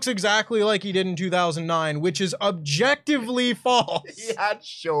Jericho looks exactly like he did in 2009, which is objectively false. He had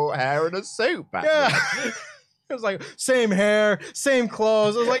short hair and a suit back then. It was like, same hair, same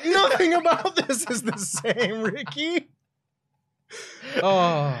clothes. I was like, nothing about this is the same, Ricky.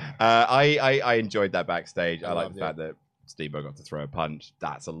 Oh. I enjoyed that backstage. I like the fact that Steamboat got to throw a punch.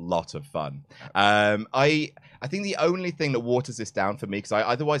 That's a lot of fun. I think the only thing that waters this down for me, because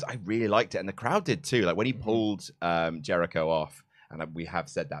otherwise I really liked it, and the crowd did too. Like when he pulled Jericho off, and we have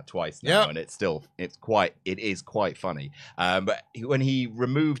said that twice now, and it is quite funny. But when he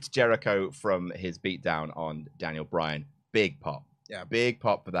removed Jericho from his beatdown on Daniel Bryan, big pop. Yeah, big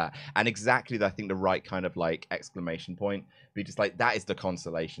pop for that. And exactly, I think, the right kind of like exclamation point. Because like that is the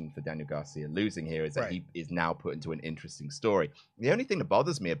consolation for Daniel Garcia losing here, is that he is now put into an interesting story. The only thing that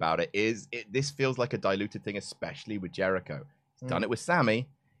bothers me about it is this feels like a diluted thing, especially with Jericho. He's done it with Sammy.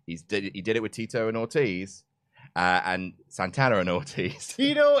 He did it with Tito and Ortiz. And Santana and Ortiz.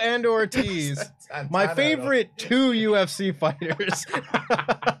 Tito and Ortiz. My favorite two UFC fighters.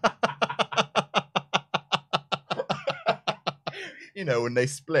 When they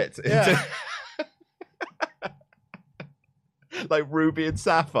split. Into like Ruby and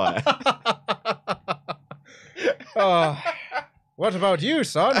Sapphire. What about you,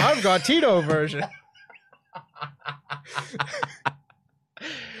 son? I've got Tito version.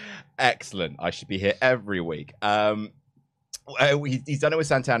 Excellent. I should be here every week. he's done it with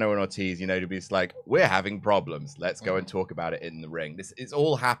Santana and Ortiz, to be just like, we're having problems. Let's go and talk about it in the ring. It's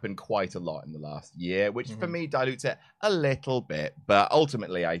all happened quite a lot in the last year, which for me dilutes it a little bit. But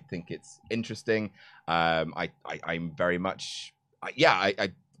ultimately, I think it's interesting. I'm very much,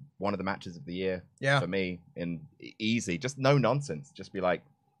 one of the matches of the year for me. In easy, just no nonsense. Just be like,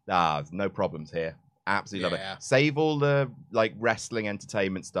 there's no problems here. Absolutely love it. Save all the wrestling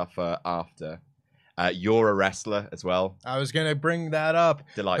entertainment stuff for after. You're a wrestler as well. I was gonna bring that up.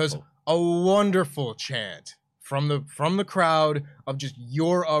 Delightful. Because a wonderful chant from the crowd of just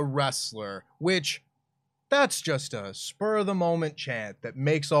 "You're a wrestler," which that's just a spur of the moment chant that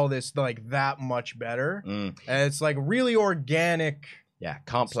makes all this that much better. And it's really organic. Yeah,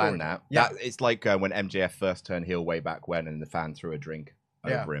 can't plan that. Yeah. It's like when MJF first turned heel way back when, and the fan threw a drink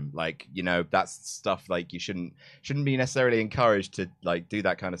over him. That's stuff you shouldn't be necessarily encouraged to do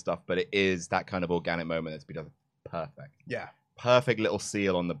that kind of stuff, but it is that kind of organic moment that's been perfect. Yeah. Perfect little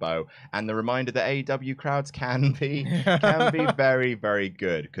seal on the bow, and the reminder that AEW crowds can be very, very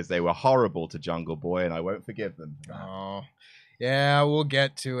good, because they were horrible to Jungle Boy, and I won't forgive them for that. Oh, yeah, we'll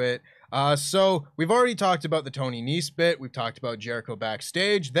get to it. So we've already talked about the Tony Nese bit. We've talked about Jericho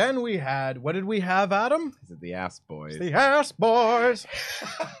backstage. Then we had, what did we have, Adam? Is it the Ass Boys? The Ass Boys.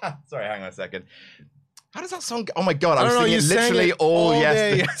 Sorry, hang on a second. How does that song go? Oh my God, I was don't know, singing you sang literally it all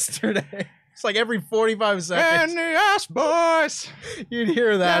day yesterday. yesterday. It's every 45 seconds. And the Ass Boys. You'd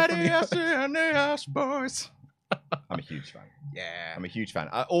hear that. And the Ass Boys. I'm a huge fan. Yeah. I'm a huge fan.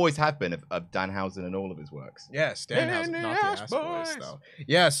 I always have been of Danhausen and all of his works. Yes, Danhausen, And the not the Ass Ass Boys, Boys. though.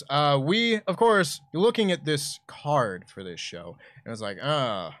 Yes, we, of course, you're looking at this card for this show, and it's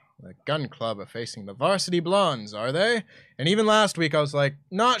the Gun Club are facing the Varsity Blondes, are they? And even last week, I was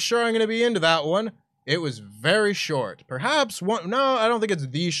not sure I'm going to be into that one. It was very short. Perhaps no, I don't think it's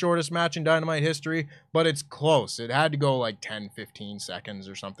the shortest match in Dynamite history, but it's close. It had to go 10, 15 seconds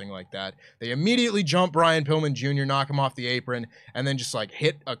or something like that. They immediately jump Brian Pillman Jr., knock him off the apron, and then just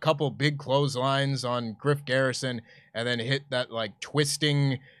hit a couple big clotheslines on Griff Garrison, and then hit that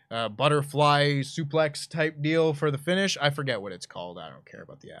twisting butterfly suplex type deal for the finish. I forget what it's called. I don't care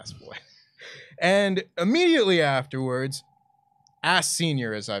about the Ass Boy. And immediately afterwards, Ass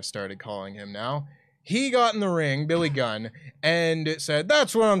Senior, as I've started calling him now, he got in the ring, Billy Gunn, and said,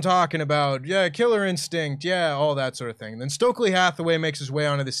 "That's what I'm talking about. Yeah, Killer Instinct. Yeah, all that sort of thing." Then Stokely Hathaway makes his way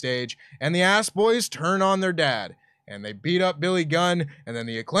onto the stage, and the Ass Boys turn on their dad. And they beat up Billy Gunn, and then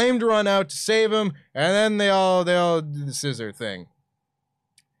the Acclaimed run out to save him, and then they all do the scissor thing.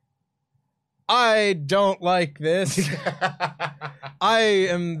 I don't like this. I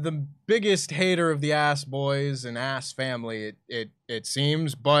am the biggest hater of the Ass Boys and Ass Family, it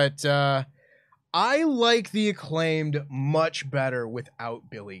seems, but I like the Acclaimed much better without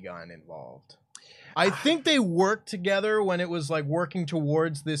Billy Gunn involved. I think they worked together when it was working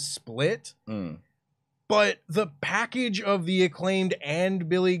towards this split. But the package of the Acclaimed and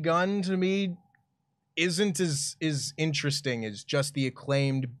Billy Gunn, to me, isn't as interesting as just the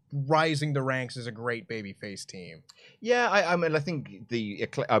Acclaimed rising the ranks as a great babyface team. Yeah, I mean, I think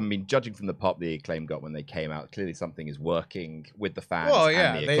judging from the pop the Acclaim got when they came out, clearly something is working with the fans. Well,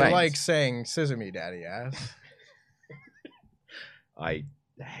 yeah, and the they Acclaimed. saying "Scissor me, daddy ass." I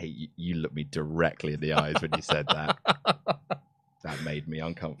hate you. Looked me directly in the eyes when you said that. That made me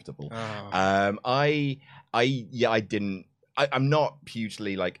uncomfortable. Oh. I didn't. I'm not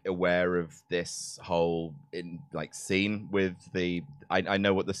hugely aware of this whole scene with the. I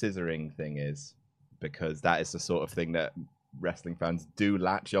know what the scissoring thing is, because that is the sort of thing that wrestling fans do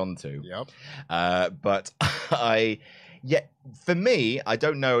latch onto. Yep. But for me, I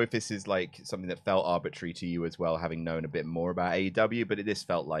don't know if this is something that felt arbitrary to you as well, having known a bit more about AEW, but this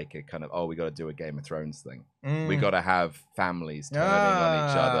felt like a kind of, we got to do a Game of Thrones thing. We got to have families turning on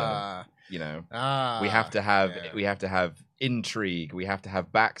each other. We have to have intrigue. We have to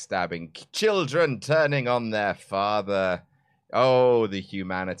have backstabbing. Children turning on their father. Oh, the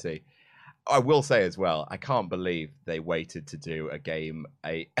humanity. I will say as well, I can't believe they waited to do a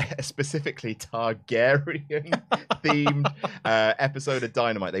specifically Targaryen-themed episode of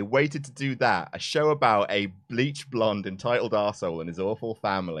Dynamite. They waited to do that, a show about a bleach blonde entitled arsehole and his awful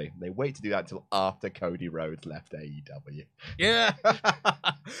family. They wait to do that until after Cody Rhodes left AEW. Yeah.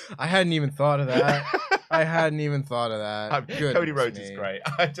 I hadn't even thought of that. Cody Rhodes is great.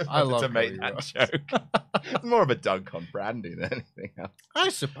 I just wanted to make that joke. It's more of a dunk on Brandy than anything else. I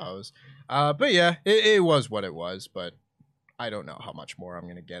suppose. But yeah, it was what it was, but I don't know how much more I'm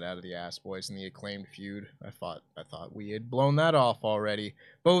going to get out of the Ass Boys and the Acclaimed feud. I thought we had blown that off already.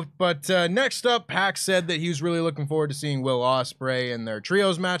 But next up, Pac said that he was really looking forward to seeing Will Ospreay in their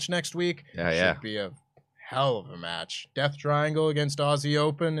trios match next week. Yeah. Should be a hell of a match. Death Triangle against Aussie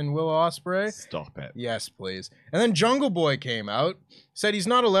Open and Will Ospreay. Stop it. Yes, please. And then Jungle Boy came out, said he's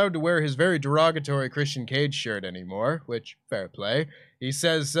not allowed to wear his very derogatory Christian Cage shirt anymore, which, fair play. He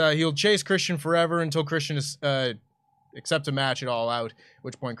says he'll chase Christian forever until Christian accepts a match at All Out, at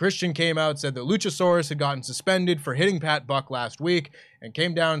which point Christian came out, said that Luchasaurus had gotten suspended for hitting Pat Buck last week, and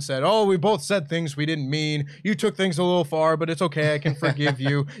came down and said, oh, we both said things we didn't mean. You took things a little far, but it's okay. I can forgive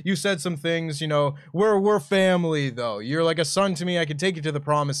you. You said some things, you know, we're family, though. You're like a son to me. I can take you to the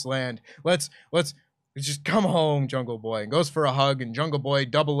promised land. Let's just come home, Jungle Boy. And goes for a hug, and Jungle Boy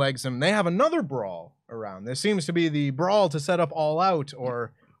double legs him. They have another brawl around. This seems to be the brawl to set up All Out,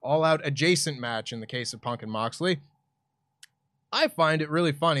 or All Out adjacent match in the case of Punk and Moxley. I find it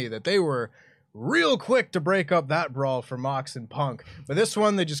really funny that they were real quick to break up that brawl for Mox and Punk. But this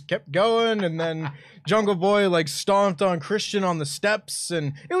one, they just kept going, and then Jungle Boy, like, stomped on Christian on the steps,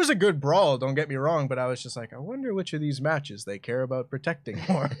 and it was a good brawl, don't get me wrong, but I was just like, I wonder which of these matches they care about protecting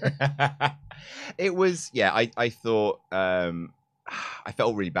more. It was, yeah, I thought... I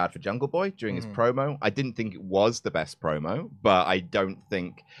felt really bad for Jungle Boy during his promo. I didn't think it was the best promo, but I don't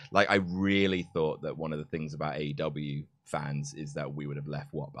think... Like, I really thought that one of the things about AEW fans is that we would have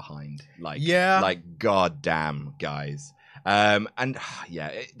left what behind. Like, yeah, like goddamn guys. And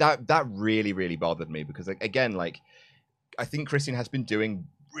yeah, that really bothered me because, like, again, like, I think Christian has been doing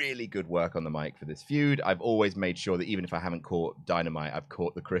really good work on the mic for this feud. I've always made sure that even if I haven't caught Dynamite, I've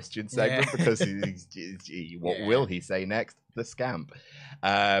caught the Christian segment because what will he say next? The scamp.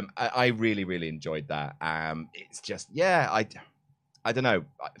 I really enjoyed that. It's just, yeah, I don't know.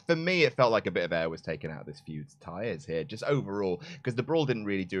 For me, it felt like a bit of air was taken out of this feud's tires here, just overall, because the brawl didn't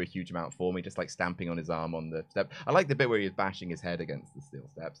really do a huge amount for me, just like stamping on his arm on the step. I like the bit where he was bashing his head against the steel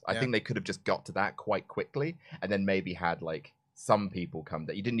steps. I think they could have just got to that quite quickly, and then maybe had, like, some people come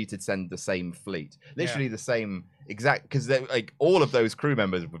that you didn't need to send the same fleet, literally the same exact, because like all of those crew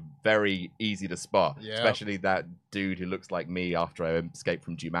members were very easy to spot, especially that dude who looks like me after I escaped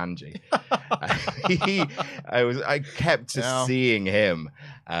from Jumanji. I kept just seeing him,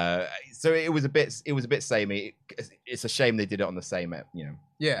 so it was a bit samey. It's a shame they did it on the same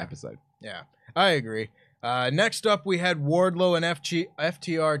episode. Yeah, I agree. Next up, we had Wardlow and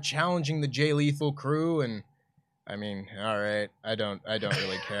FTR challenging the Jay Lethal crew, and I mean, all right, I don't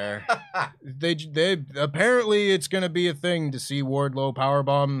really care. They apparently it's gonna be a thing to see Wardlow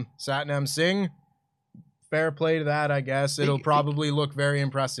powerbomb Satnam Singh. Fair play to that, I guess. It'll probably look very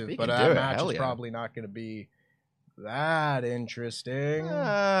impressive, but that match is probably not gonna be that interesting.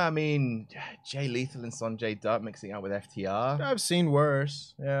 I mean, Jay Lethal and Sonjay Dutt mixing out with FTR. I've seen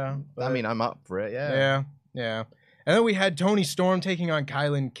worse. Yeah, I mean, I'm up for it. Yeah. And then we had Tony Storm taking on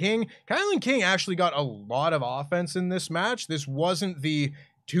Kylan King. Kylan King actually got a lot of offense in this match. This wasn't the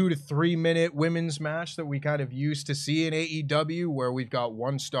 2 to 3 minute women's match that we kind of used to see in AEW, where we've got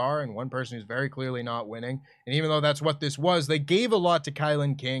one star and one person who's very clearly not winning. And even though that's what this was, they gave a lot to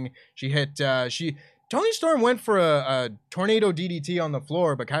Kylan King. Tony Storm went for a tornado DDT on the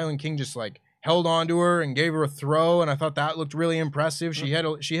floor, but Kylan King just like held onto her and gave her a throw, and I thought that looked really impressive. She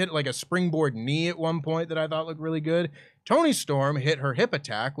hit like a springboard knee at one point that I thought looked really good. Tony Storm hit her hip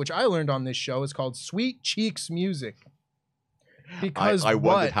attack, which I learned on this show is called Sweet Cheeks Music. Because I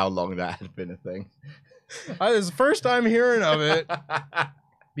wondered how long that had been a thing. This is the first time hearing of it.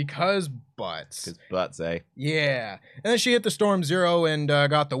 Because butts. Because butts, eh? Yeah. And then she hit the Storm Zero and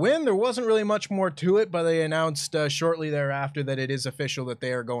got the win. There wasn't really much more to it, but they announced shortly thereafter that it is official that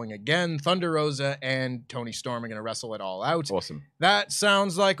they are going again. Thunder Rosa and Tony Storm are going to wrestle it all out. Awesome. That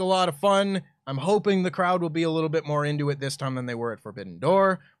sounds like a lot of fun. I'm hoping the crowd will be a little bit more into it this time than they were at Forbidden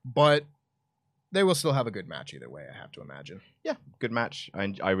Door, but they will still have a good match either way, I have to imagine. Yeah, good match.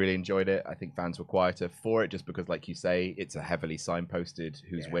 I really enjoyed it. I think fans were quieter for it just because, like you say, it's a heavily signposted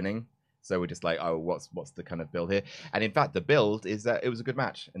who's winning. So we're just like, oh, what's the kind of build here? And in fact, the build is that it was a good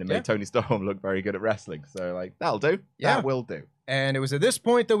match, and it made Tony Storm look very good at wrestling. So like, that'll do. Yeah. That will do. And it was at this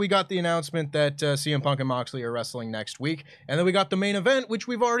point that we got the announcement that CM Punk and Moxley are wrestling next week. And then we got the main event, which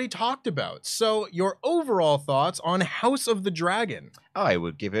we've already talked about. So your overall thoughts on House of the Dragon? I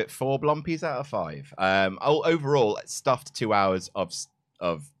would give it 4 Blompies out of 5. Overall, stuffed 2 hours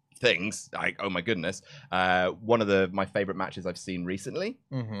of things. Oh my goodness. One of my favorite matches I've seen recently.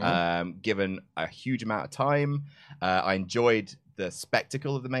 Given a huge amount of time. I enjoyed the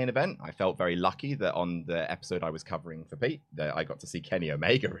spectacle of the main event. I felt very lucky that on the episode I was covering for Pete that I got to see Kenny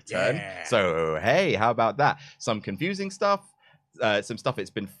Omega return. Yeah. So hey, how about that? Some confusing stuff. Some stuff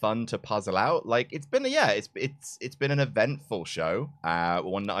it's been fun to puzzle out. Like it's been it's been an eventful show,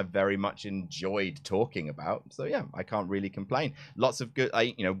 one that I've very much enjoyed talking about. So yeah, I can't really complain. Lots of good,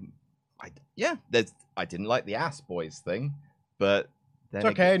 I didn't like the Ass Boys thing, but then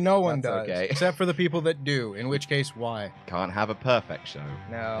It's okay. No one that's does, okay. except for the people that do. In which case, why? Can't have a perfect show.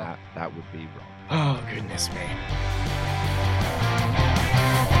 No. That would be wrong. Oh, goodness me.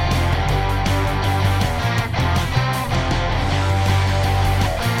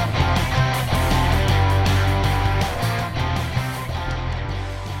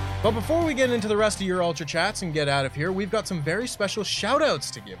 But before we get into the rest of your Ultra Chats and get out of here, we've got some very special shout-outs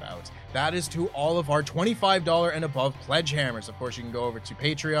to give out. That is to all of our $25 and above pledge hammers. Of course, you can go over to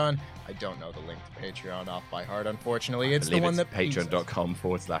Patreon. I don't know the link to Patreon off by heart, unfortunately. It's the one that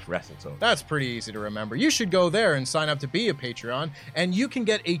patreon.com/WrestleTalk. That's pretty easy to remember. You should go there and sign up to be a Patreon, and you can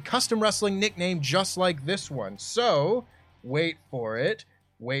get a custom wrestling nickname just like this one. So, wait for it.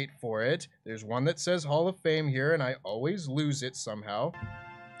 Wait for it. There's one that says Hall of Fame here, and I always lose it somehow.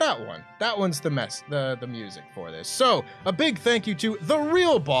 That one. That one's the music for this. So, a big thank you to the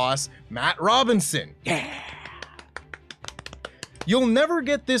real boss, Matt Robinson. Yeah. You'll never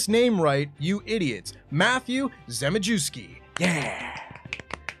get this name right, you idiots. Matthew Zemajewski. Yeah.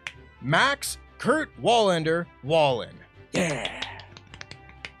 Max Kurt Wallender Wallen. Yeah.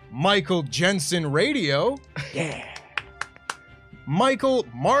 Michael Jensen Radio. Yeah. Michael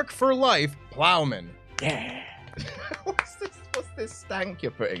Mark for Life Plowman. Yeah. What's this stank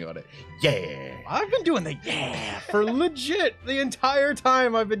you're putting on it? Yeah. I've been doing the yeah for legit the entire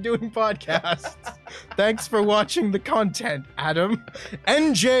time I've been doing podcasts. Thanks for watching the content, Adam.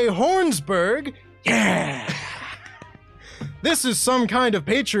 NJ Hornsberg. Yeah. This is some kind of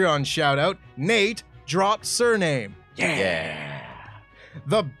Patreon shout out. Nate dropped surname. Yeah.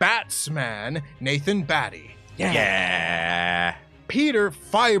 The Batsman, Nathan Batty. Yeah. Peter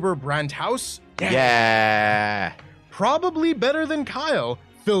Fiber Brandhouse. Yeah. Probably better than Kyle,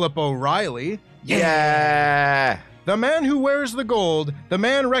 Philip O'Reilly. Yeah. The man who wears the gold, the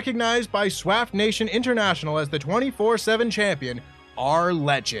man recognized by SWAF Nation International as the 24/7 champion, our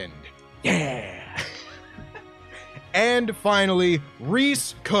legend. Yeah. And finally,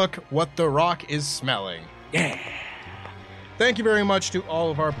 Reese Cook, what the Rock is smelling. Yeah. Thank you very much to all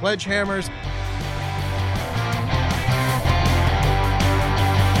of our pledge hammers.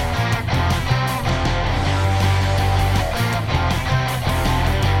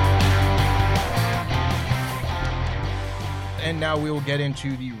 And now we will get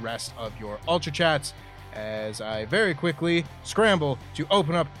into the rest of your Ultra Chats as I very quickly scramble to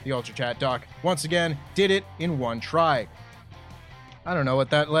open up the Ultra Chat doc. Once again, did it in one try. I don't know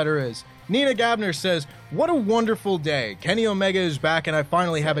what that letter is. Nina Gabner says, what a wonderful day. Kenny Omega is back and I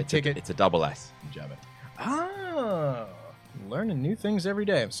finally have a ticket. It's a double S in German. Ah, learning new things every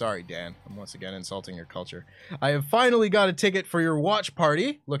day. I'm sorry, Dan. I'm once again insulting your culture. I have finally got a ticket for your watch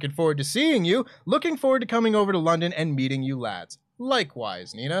party. Looking forward to seeing you. Looking forward to coming over to London and meeting you lads.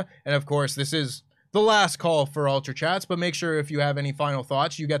 Likewise, Nina. And of course, this is the last call for Ultra Chats, but make sure if you have any final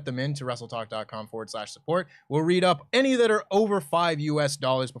thoughts, you get them in to WrestleTalk.com/support. We'll read up any that are over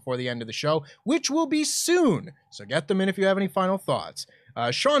 $5 before the end of the show, which will be soon. So get them in if you have any final thoughts.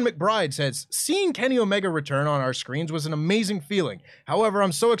 Sean McBride says, seeing Kenny Omega return on our screens was an amazing feeling. However,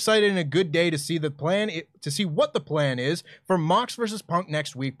 I'm so excited and a good day to see what the plan is for Mox versus Punk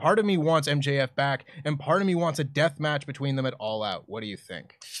next week. Part of me wants MJF back, and part of me wants a death match between them at All Out. What do you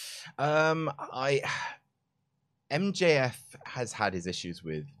think? MJF has had his issues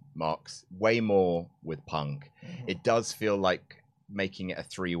with Mox, way more with Punk. It does feel like making it a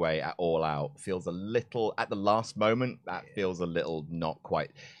three-way at All Out feels a little, at the last moment, that feels a little not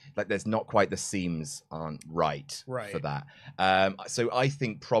quite, like there's not quite the seams aren't right for that. So I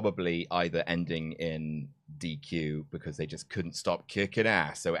think probably either ending in DQ because they just couldn't stop kicking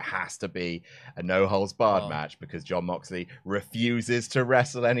ass. So it has to be a no-holds-barred match because Jon Moxley refuses to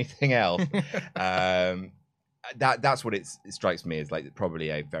wrestle anything else. That's what it strikes me as, like probably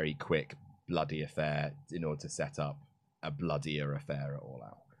a very quick, bloody affair in order to set up a bloodier affair at All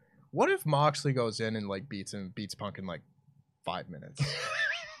Out. What if Moxley goes in and like beats Punk in like 5 minutes?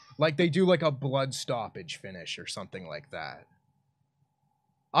 Like they do like a blood stoppage finish or something like that.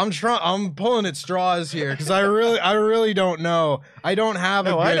 I'm pulling at straws here because I really don't know. I don't have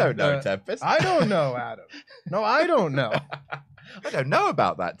a good, I don't know, Tempest. I don't know, Adam. No, I don't know. I don't know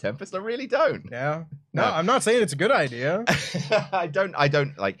about that, Tempest. I really don't. Yeah. No, I'm not saying it's a good idea. I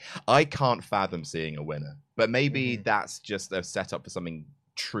don't like, I can't fathom seeing a winner, but maybe that's just a setup for something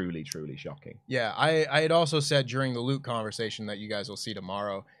truly, truly shocking. Yeah. I had also said during the Luke conversation that you guys will see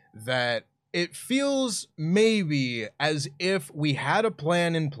tomorrow that it feels maybe as if we had a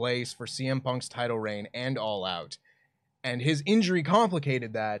plan in place for CM Punk's title reign and All Out, and his injury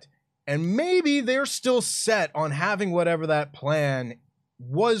complicated that. And maybe they're still set on having whatever that plan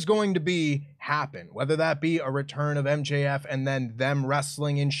was going to be happen, whether that be a return of MJF and then them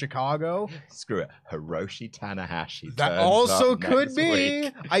wrestling in Chicago. Screw it. Hiroshi Tanahashi. That turns also up could next be.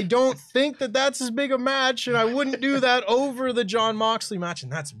 week. I don't think that that's as big a match, and I wouldn't do that over the Jon Moxley match,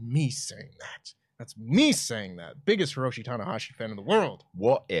 and that's me saying that. That's me saying that. Biggest Hiroshi Tanahashi fan in the world.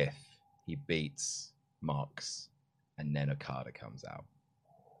 What if he beats Mox and then Okada comes out?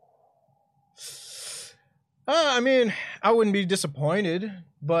 I mean, I wouldn't be disappointed,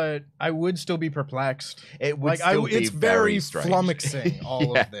 but I would still be perplexed. It would still be it's very strange. flummoxing,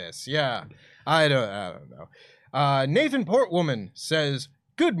 all of this. Yeah, I don't know. Nathan Portwoman says,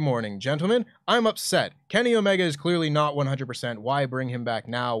 "Good morning, gentlemen. I'm upset. Kenny Omega is clearly not 100%. Why bring him back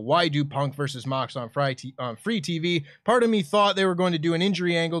now? Why do Punk versus Mox on free TV? Part of me thought they were going to do an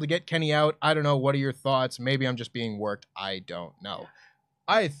injury angle to get Kenny out. I don't know. What are your thoughts? Maybe I'm just being worked. I don't know."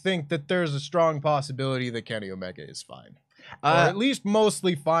 I think that there's a strong possibility that Kenny Omega is fine. Or at least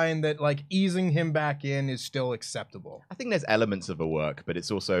mostly fine, that like easing him back in is still acceptable. I think there's elements of a work, but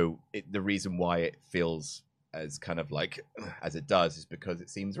it's also the reason why it feels as kind of like as it does is because it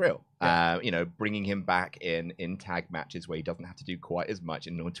seems real. Yeah. Bringing him back in tag matches where he doesn't have to do quite as much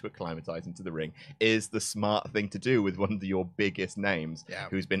in order to acclimatize into the ring is the smart thing to do with one of your biggest names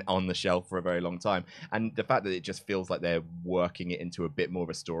who's been on the shelf for a very long time. And the fact that it just feels like they're working it into a bit more of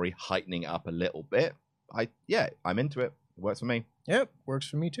a story, heightening it up a little bit. I'm into it. It works for me. Yep, works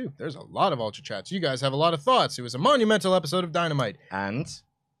for me too. There's a lot of Ultra Chats. You guys have a lot of thoughts. It was a monumental episode of Dynamite.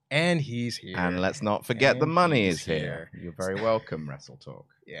 And he's here. And let's not forget the money is here. You're very welcome, Wrestle Talk.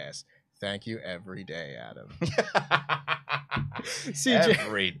 Yes. Thank you every day, Adam. CJ,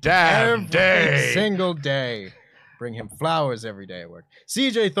 every damn day. Every single day. Bring him flowers every day at work.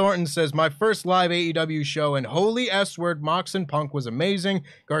 CJ Thornton says, "My first live AEW show, and holy S-word, Mox and Punk was amazing.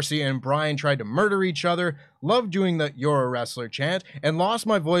 Garcia and Bryan tried to murder each other. Loved doing the 'You're a Wrestler' chant, and lost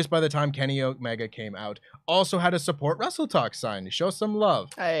my voice by the time Kenny Omega came out. Also had a support Wrestle Talk sign to show some love."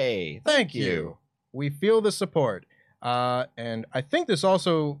 Hey, thank you. We feel the support. And I think this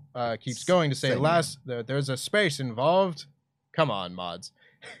also keeps going to say there's a space involved. Come on, mods.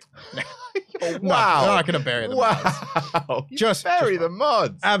 Wow. No, we're not going to bury the mods. Wow. Just bury the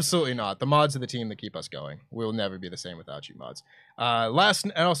mods. Absolutely not. The mods are the team that keep us going. We'll never be the same without you, mods.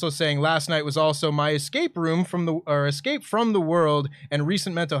 And also saying last night was also my escape from the world and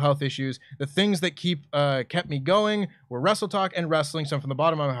recent mental health issues. The things that kept me going were Wrestle Talk and wrestling. So from the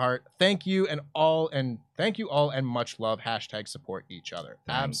bottom of my heart, thank you all and much love. # support each other.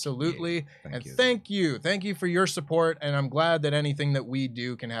 Absolutely. Thank you for your support. And I'm glad that anything that we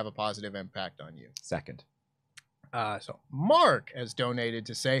do can have a positive impact on you. Second. So Mark has donated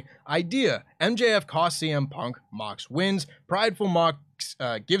to say, idea, MJF costs CM Punk, Mox wins, prideful Mox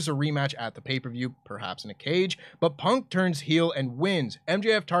gives a rematch at the pay-per-view, perhaps in a cage, but Punk turns heel and wins.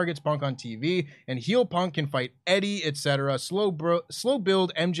 MJF targets Punk on TV, and heel Punk can fight Eddie, etc. Slow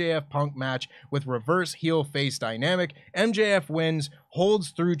build MJF Punk match with reverse heel face dynamic. MJF wins, holds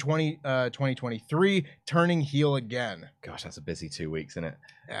through 2023, turning heel again. Gosh, that's a busy 2 weeks, isn't it?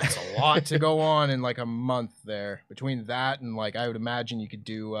 That's a lot to go on in like a month there. Between that and like I would imagine you could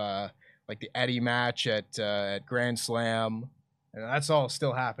do like the Eddie match at Grand Slam. And that's all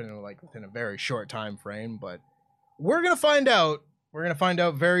still happening like within a very short time frame, but we're going to find out. We're going to find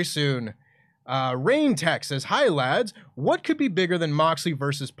out very soon. Rain Tech says, "Hi lads, what could be bigger than Moxley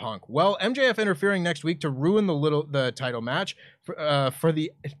versus Punk? Well, MJF interfering next week to ruin the title match for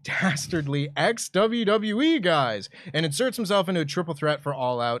the dastardly ex-WWE guys and inserts himself into a triple threat for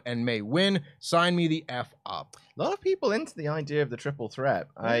All Out and may win. Sign me the F up." A lot of people into the idea of the triple threat.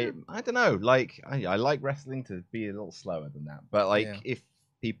 I don't know. Like I like wrestling to be a little slower than that, but if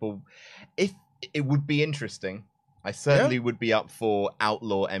it would be interesting. I certainly would be up for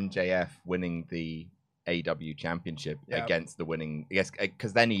Outlaw MJF winning the AEW championship against the winning, I guess,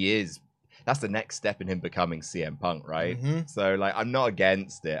 because then that's the next step in him becoming CM Punk, right? Mm-hmm. So, like, I'm not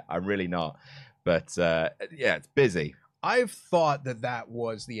against it. I'm really not. But, it's busy. I've thought that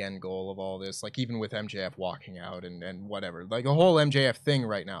was the end goal of all this, like, even with MJF walking out and whatever. Like, the whole MJF thing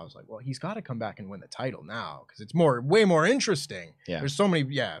right now is like, well, he's got to come back and win the title now because it's way more interesting. Yeah. There's so many,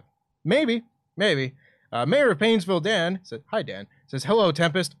 maybe. Mayor of Painesville, Dan, said, "Hi, Dan." Says, "Hello,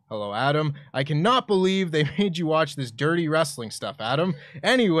 Tempest. Hello, Adam. I cannot believe they made you watch this dirty wrestling stuff, Adam.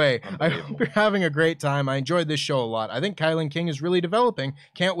 Anyway, I hope you're having a great time. I enjoyed this show a lot. I think Kylan King is really developing.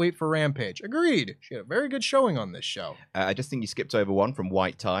 Can't wait for Rampage." Agreed. She had a very good showing on this show. I just think you skipped over one from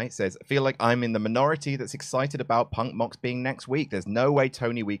White Tie. It says, "I feel like I'm in the minority that's excited about Punk Mox being next week. There's no way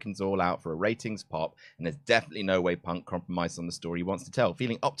Tony weakens All Out for a ratings pop, and there's definitely no way Punk compromises on the story he wants to tell.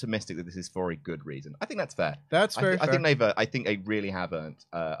 Feeling optimistic that this is for a good reason." I think that's fair. That's very fair. I think a really really have earned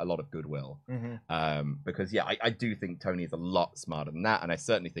a lot of goodwill. Mm-hmm. Because, yeah, I do think Tony is a lot smarter than that. And I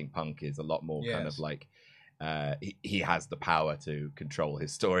certainly think Punk is a lot more kind of like, he has the power to control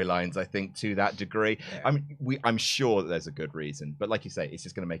his storylines, I think, to that degree. Yeah. I'm sure that there's a good reason. But like you say, it's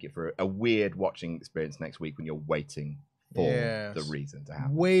just going to make it for a weird watching experience next week when you're waiting for the reason to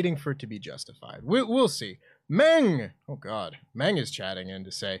happen. Waiting for it to be justified. We'll see. Meng! Oh, God. Meng is chatting in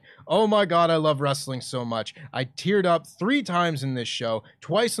to say, oh, my God, I love wrestling so much. I teared up 3 times in this show,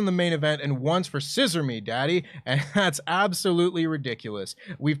 twice in the main event, and once for Scissor Me, Daddy. And that's absolutely ridiculous.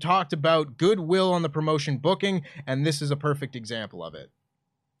 We've talked about goodwill on the promotion booking, and this is a perfect example of it.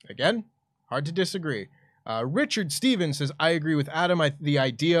 Again, hard to disagree. Richard Stevens says, I agree with Adam. The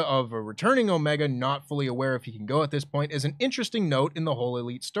idea of a returning Omega, not fully aware if he can go at this point, is an interesting note in the whole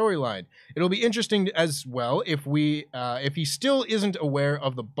Elite storyline. It'll be interesting as well if he still isn't aware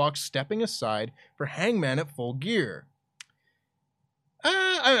of the Bucks stepping aside for Hangman at Full Gear.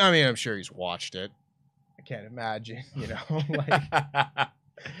 I mean, I'm sure he's watched it. I can't imagine,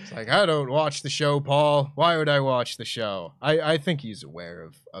 It's like, I don't watch the show, Paul. Why would I watch the show? I think he's aware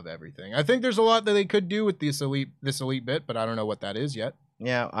of everything. I think there's a lot that they could do with this elite bit, but I don't know what that is yet.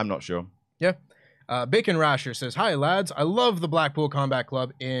 Yeah, I'm not sure. Yeah. Bacon Rasher says, hi, lads. I love the Blackpool Combat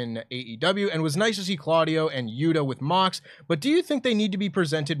Club in AEW, and it was nice to see Claudio and Yuta with Mox, but do you think they need to be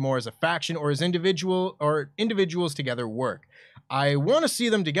presented more as a faction or as individuals together work? I want to see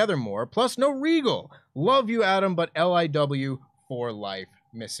them together more, plus no Regal. Love you, Adam, but LIW for life.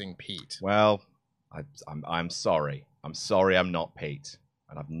 Missing Pete. Well, I'm sorry. I'm sorry I'm not Pete.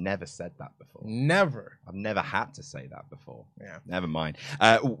 And I've never said that before. Never. I've never had to say that before. Yeah. Never mind.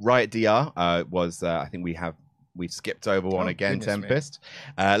 Riot DR was, I think we've skipped over one again, Tempest.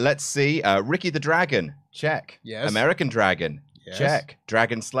 Let's see. Ricky the Dragon. Check. Yes. American Dragon. Yes. Check.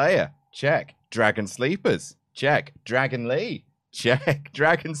 Dragon Slayer. Check. Dragon Sleepers. Check. Dragon Lee. Check.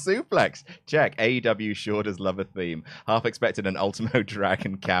 Dragon Suplex. Check. AEW sure does love a theme. Half expected an Ultimo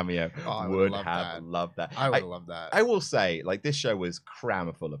Dragon cameo. Oh, I would have loved that. I would have loved that. I will say, like, this show was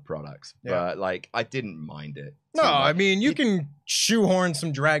cram full of products, but, like, I didn't mind it. No, I mean, you can shoehorn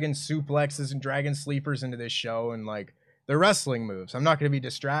some Dragon Suplexes and Dragon Sleepers into this show and, like, the wrestling moves. I'm not going to be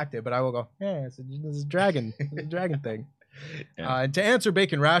distracted, but I will go, yeah, it's a dragon. It's a dragon thing. Yeah. To answer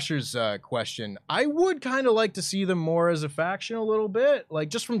Bacon Rasher's question, I would kind of like to see them more as a faction a little bit, like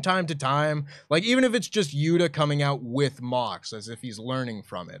just from time to time, like even if it's just Yuta coming out with Mox as if he's learning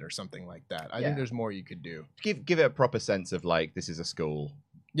from it or something like that. I think there's more you could do. Give it a proper sense of like this is a school.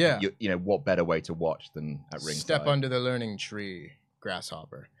 Yeah, you know what better way to watch than at ringside. Step under the learning tree,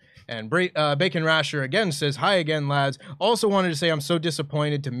 Grasshopper. And Bacon Rasher again says, hi again, lads. Also wanted to say I'm so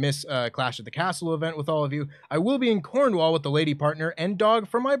disappointed to miss Clash at the Castle event with all of you. I will be in Cornwall with the lady partner and dog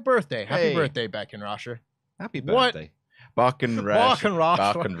for my birthday. Happy birthday, Bacon Rasher. Happy birthday. Barkin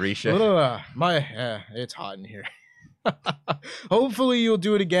Risha. It's hot in here. Hopefully you'll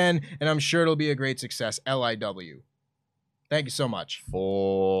do it again, and I'm sure it'll be a great success. LIW. Thank you so much.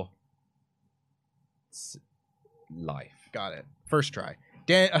 For life. Got it. First try.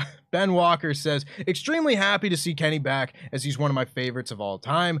 Ben Walker says, extremely happy to see Kenny back as he's one of my favorites of all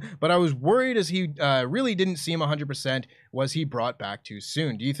time, but I was worried as he really didn't seem 100%. Was he brought back too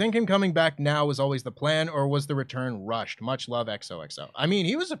soon? Do you think him coming back now was always the plan, or was the return rushed? Much love, XOXO. I mean,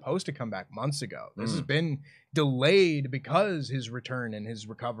 he was supposed to come back months ago. This has been delayed because his return and his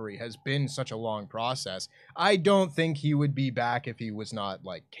recovery has been such a long process. I don't think he would be back if he was not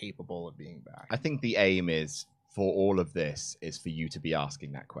like capable of being back. I think the aim is for all of this is for you to be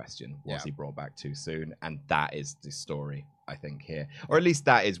asking that question. Was he brought back too soon? And that is the story, I think, here. Or at least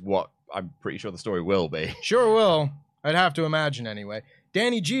that is what I'm pretty sure the story will be. Sure will. I'd have to imagine anyway.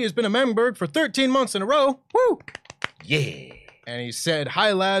 Danny G has been a member for 13 months in a row. Woo! Yeah. And he said,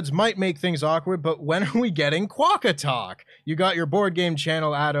 hi, lads. Might make things awkward, but when are we getting Quokka Talk? You got your board game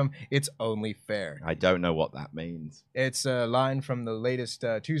channel, Adam. It's only fair. I don't know what that means. It's a line from the latest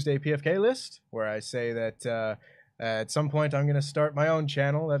Tuesday PFK list where I say that at some point I'm going to start my own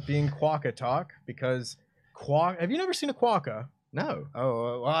channel, that being Quokka Talk, because have you never seen a quokka? No.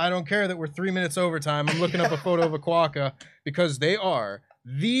 Oh, well, I don't care that we're 3 minutes over time. I'm looking up a photo of a quokka because they are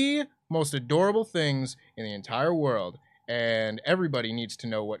the most adorable things in the entire world. And everybody needs to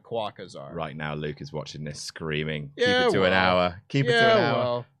know what quokkas are. Right now, Luke is watching this screaming. Yeah, Keep it to an hour. Keep it to an hour.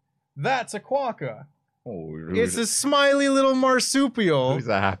 Well, that's a quokka. Oh, it's a smiley little marsupial. Who's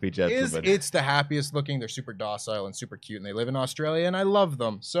a happy gentleman? It's the happiest looking. They're super docile and super cute, and they live in Australia, and I love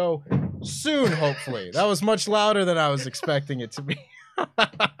them. So soon, hopefully. That was much louder than I was expecting it to be.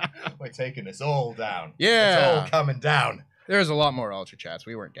 We're taking this all down. Yeah. It's all coming down. There's a lot more Ultra Chats.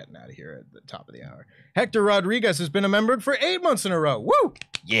 We weren't getting out of here at the top of the hour. Hector Rodriguez has been a member for 8 months in a row. Woo!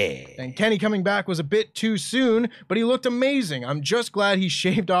 Yeah. And Kenny coming back was a bit too soon, but he looked amazing. I'm just glad he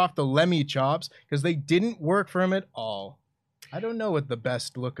shaved off the Lemmy chops because they didn't work for him at all. I don't know what the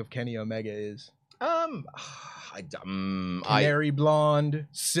best look of Kenny Omega is. Canary blonde,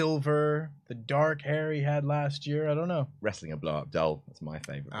 silver, the dark hair he had last year. I don't know. Wrestling a blow up doll. That's my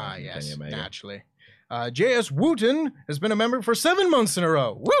favorite. Yes, naturally. JS Wooten has been a member for 7 months in a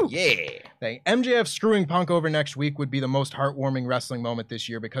row. Woo! Yeah. MJF screwing Punk over next week would be the most heartwarming wrestling moment this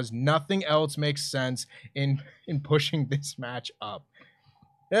year because nothing else makes sense in pushing this match up.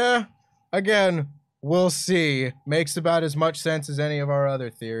 Yeah, again, we'll see. Makes about as much sense as any of our other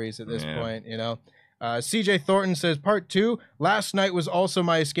theories at this point, you know. CJ Thornton says, part 2, last night was also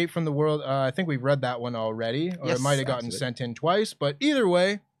my escape from the world. I think we've read that one already, or yes, it might have gotten sent in twice, but either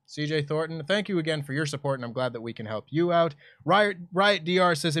way, CJ Thornton, thank you again for your support, and I'm glad that we can help you out. Riot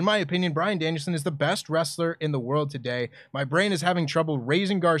DR says, in my opinion, Bryan Danielson is the best wrestler in the world today. My brain is having trouble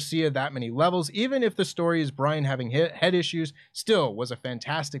raising Garcia that many levels. Even if the story is Bryan having head issues, still was a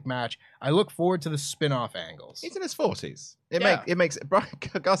fantastic match. I look forward to the spin-off angles. He's in his 40s. It makes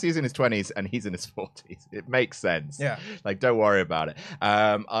Garcia's in his 20s and he's in his 40s. It makes sense. Yeah. Like, don't worry about it.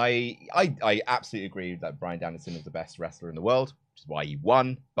 I absolutely agree that Bryan Danielson is the best wrestler in the world, which is why he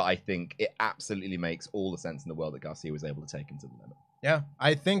won. But I think it absolutely makes all the sense in the world that Garcia was able to take him to the limit. Yeah,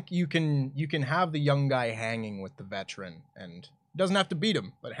 I think you can have the young guy hanging with the veteran, and doesn't have to beat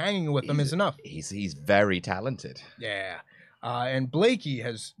him, but hanging with him is enough. He's very talented. Yeah. And Blakey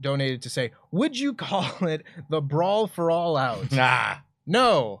has donated to say, would you call it the Brawl for All Out? Nah.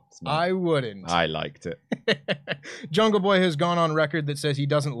 No, I wouldn't. I liked it. Jungle Boy has gone on record that says he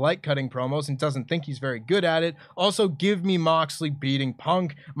doesn't like cutting promos and doesn't think he's very good at it. Also, give me Moxley beating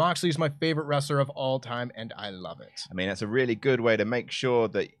Punk. Moxley is my favorite wrestler of all time, and I love it. I mean, that's a really good way to make sure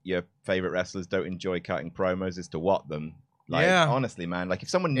that your favorite wrestlers don't enjoy cutting promos is to what them. Like, honestly, man, like if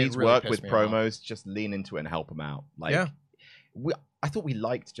someone needs really work pissed with me promos, just lean into it and help them out. Like, I thought we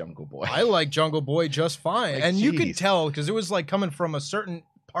liked Jungle Boy. I like Jungle Boy just fine. Like, and geez. you could tell because it was like coming from a certain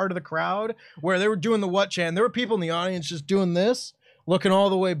part of the crowd where they were doing the what chant. There were people in the audience just doing this, looking all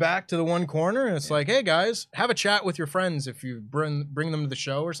the way back to the one corner. And it's like, hey, guys, have a chat with your friends if you bring them to the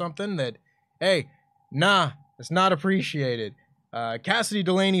show or something that, hey, nah, it's not appreciated. Cassidy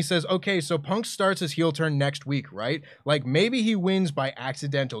Delaney says, okay, so Punk starts his heel turn next week, right? Like maybe he wins by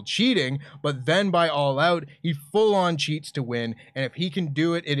accidental cheating, but then by All Out, he full on cheats to win. And if he can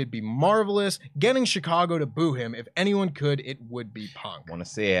do it, it'd be marvelous. Getting Chicago to boo him, if anyone could, it would be Punk. Want to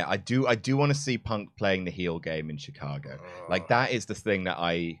see it? I do want to see Punk playing the heel game in Chicago. Like that is the thing that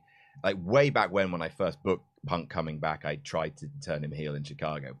I like way back when I first booked Punk coming back, I tried to turn him heel in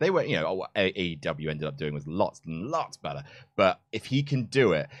Chicago. They were, what AEW ended up doing was lots and lots better. But if he can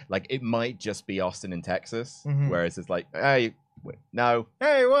do it, like it might just be Austin in Texas, whereas it's like, hey, no.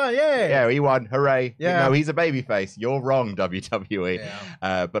 Hey, well, yeah. Yeah, he won. Hooray. Yeah. No, he's a babyface. You're wrong, WWE.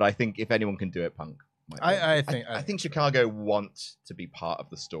 Yeah. But I think if anyone can do it, Punk. I think Chicago wants to be part of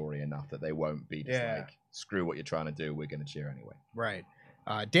the story enough that they won't be just like, screw what you're trying to do. We're going to cheer anyway. Right.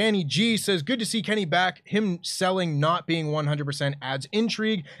 Danny G says, good to see Kenny back. Him selling not being 100% adds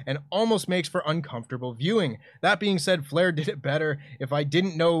intrigue and almost makes for uncomfortable viewing. That being said, Flair did it better. If I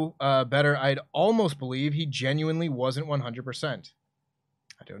didn't know better, I'd almost believe he genuinely wasn't 100%.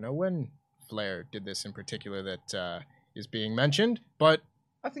 I don't know when Flair did this in particular that is being mentioned, but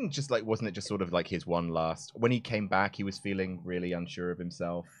I think just like, wasn't it just sort of like his one last, when he came back, he was feeling really unsure of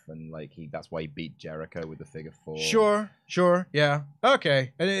himself and like that's why he beat Jericho with the figure 4. Sure. Yeah.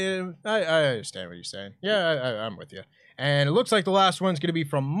 Okay. I understand what you're saying. Yeah, I'm with you. And it looks like the last one's going to be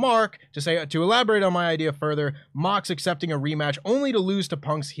from Mark to elaborate on my idea further. Mox accepting a rematch only to lose to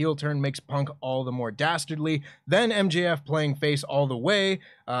Punk's heel turn makes Punk all the more dastardly. Then MJF playing face all the way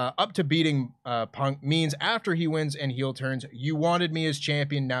up to beating Punk means after he wins and heel turns, you wanted me as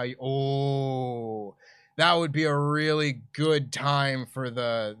champion. Now that would be a really good time for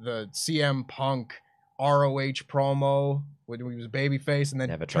the CM Punk ROH promo when he was babyface and then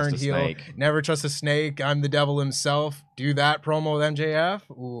turned heel. Snake. Never trust a snake. I'm the devil himself. Do that promo with MJF.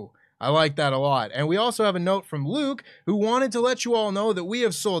 Ooh, I like that a lot. And we also have a note from Luke who wanted to let you all know that we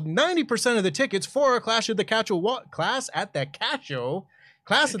have sold 90% of the tickets for our Clash at the Castle watch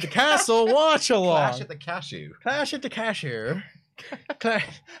along. Clash at the Cashew. Clash at the Cashew.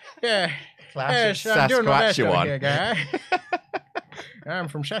 Yeah. Clash I'm doing my best over Saskatchewan. here, guy. I'm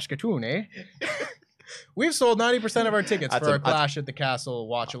from Saskatoon, eh? We've sold 90% of our tickets That's for a- our Clash at the Castle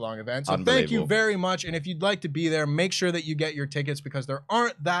watch-along event. So thank you Unbelievable. very much. And if you'd like to be there, make sure that you get your tickets because there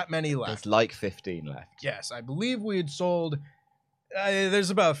aren't that many left. There's like 15 left. Yes, I believe we had sold... there's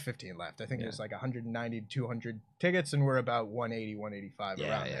about 15 left. I think Yeah. there's like 190 to 200 tickets, and we're about 180, 185 Yeah,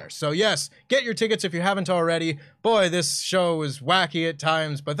 around yeah. there. So yes, get your tickets if you haven't already. Boy, this show was wacky at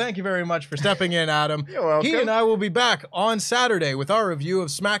times, but thank you very much for stepping in, Adam. You're welcome. He and I will be back on Saturday with our review of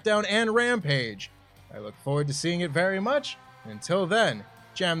SmackDown and Rampage. I look forward to seeing it very much. Until then,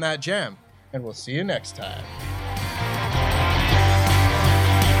 jam that jam, and we'll see you next time.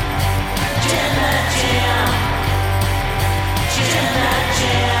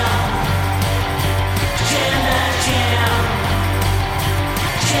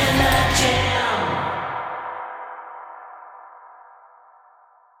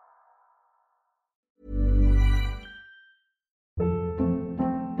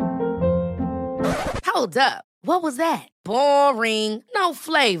 Hold up. What was that? Boring. No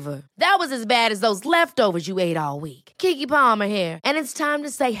flavor. That was as bad as those leftovers you ate all week. Keke Palmer here, and it's time to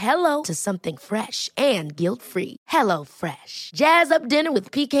say hello to something fresh and guilt-free. Hello Fresh. Jazz up dinner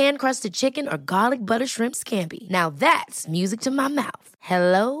with pecan-crusted chicken or garlic butter shrimp scampi. Now that's music to my mouth.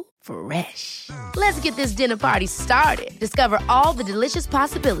 Hello Fresh. Let's get this dinner party started. Discover all the delicious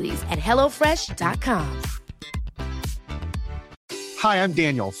possibilities at hellofresh.com. Hi, I'm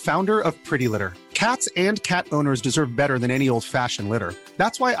Daniel, founder of Pretty Litter. Cats and cat owners deserve better than any old-fashioned litter.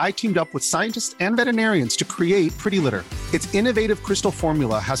 That's why I teamed up with scientists and veterinarians to create Pretty Litter. Its innovative crystal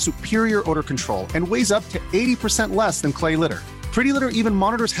formula has superior odor control and weighs up to 80% less than clay litter. Pretty Litter even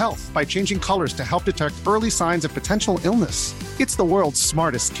monitors health by changing colors to help detect early signs of potential illness. It's the world's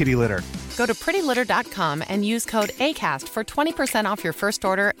smartest kitty litter. Go to prettylitter.com and use code ACAST for 20% off your first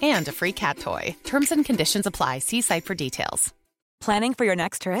order and a free cat toy. Terms and conditions apply. See site for details. Planning for your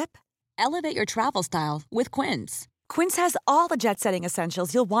next trip? Elevate your travel style with Quince. Quince has all the jet-setting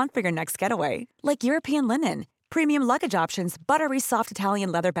essentials you'll want for your next getaway, like European linen, premium luggage options, buttery soft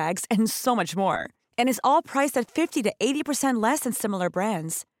Italian leather bags, and so much more. And is all priced at 50 to 80% less than similar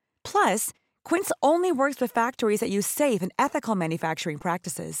brands. Plus, Quince only works with factories that use safe and ethical manufacturing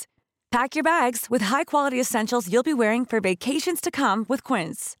practices. Pack your bags with high-quality essentials you'll be wearing for vacations to come with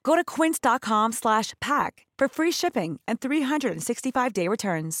Quince. Go to quince.com/pack for free shipping and 365-day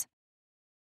returns.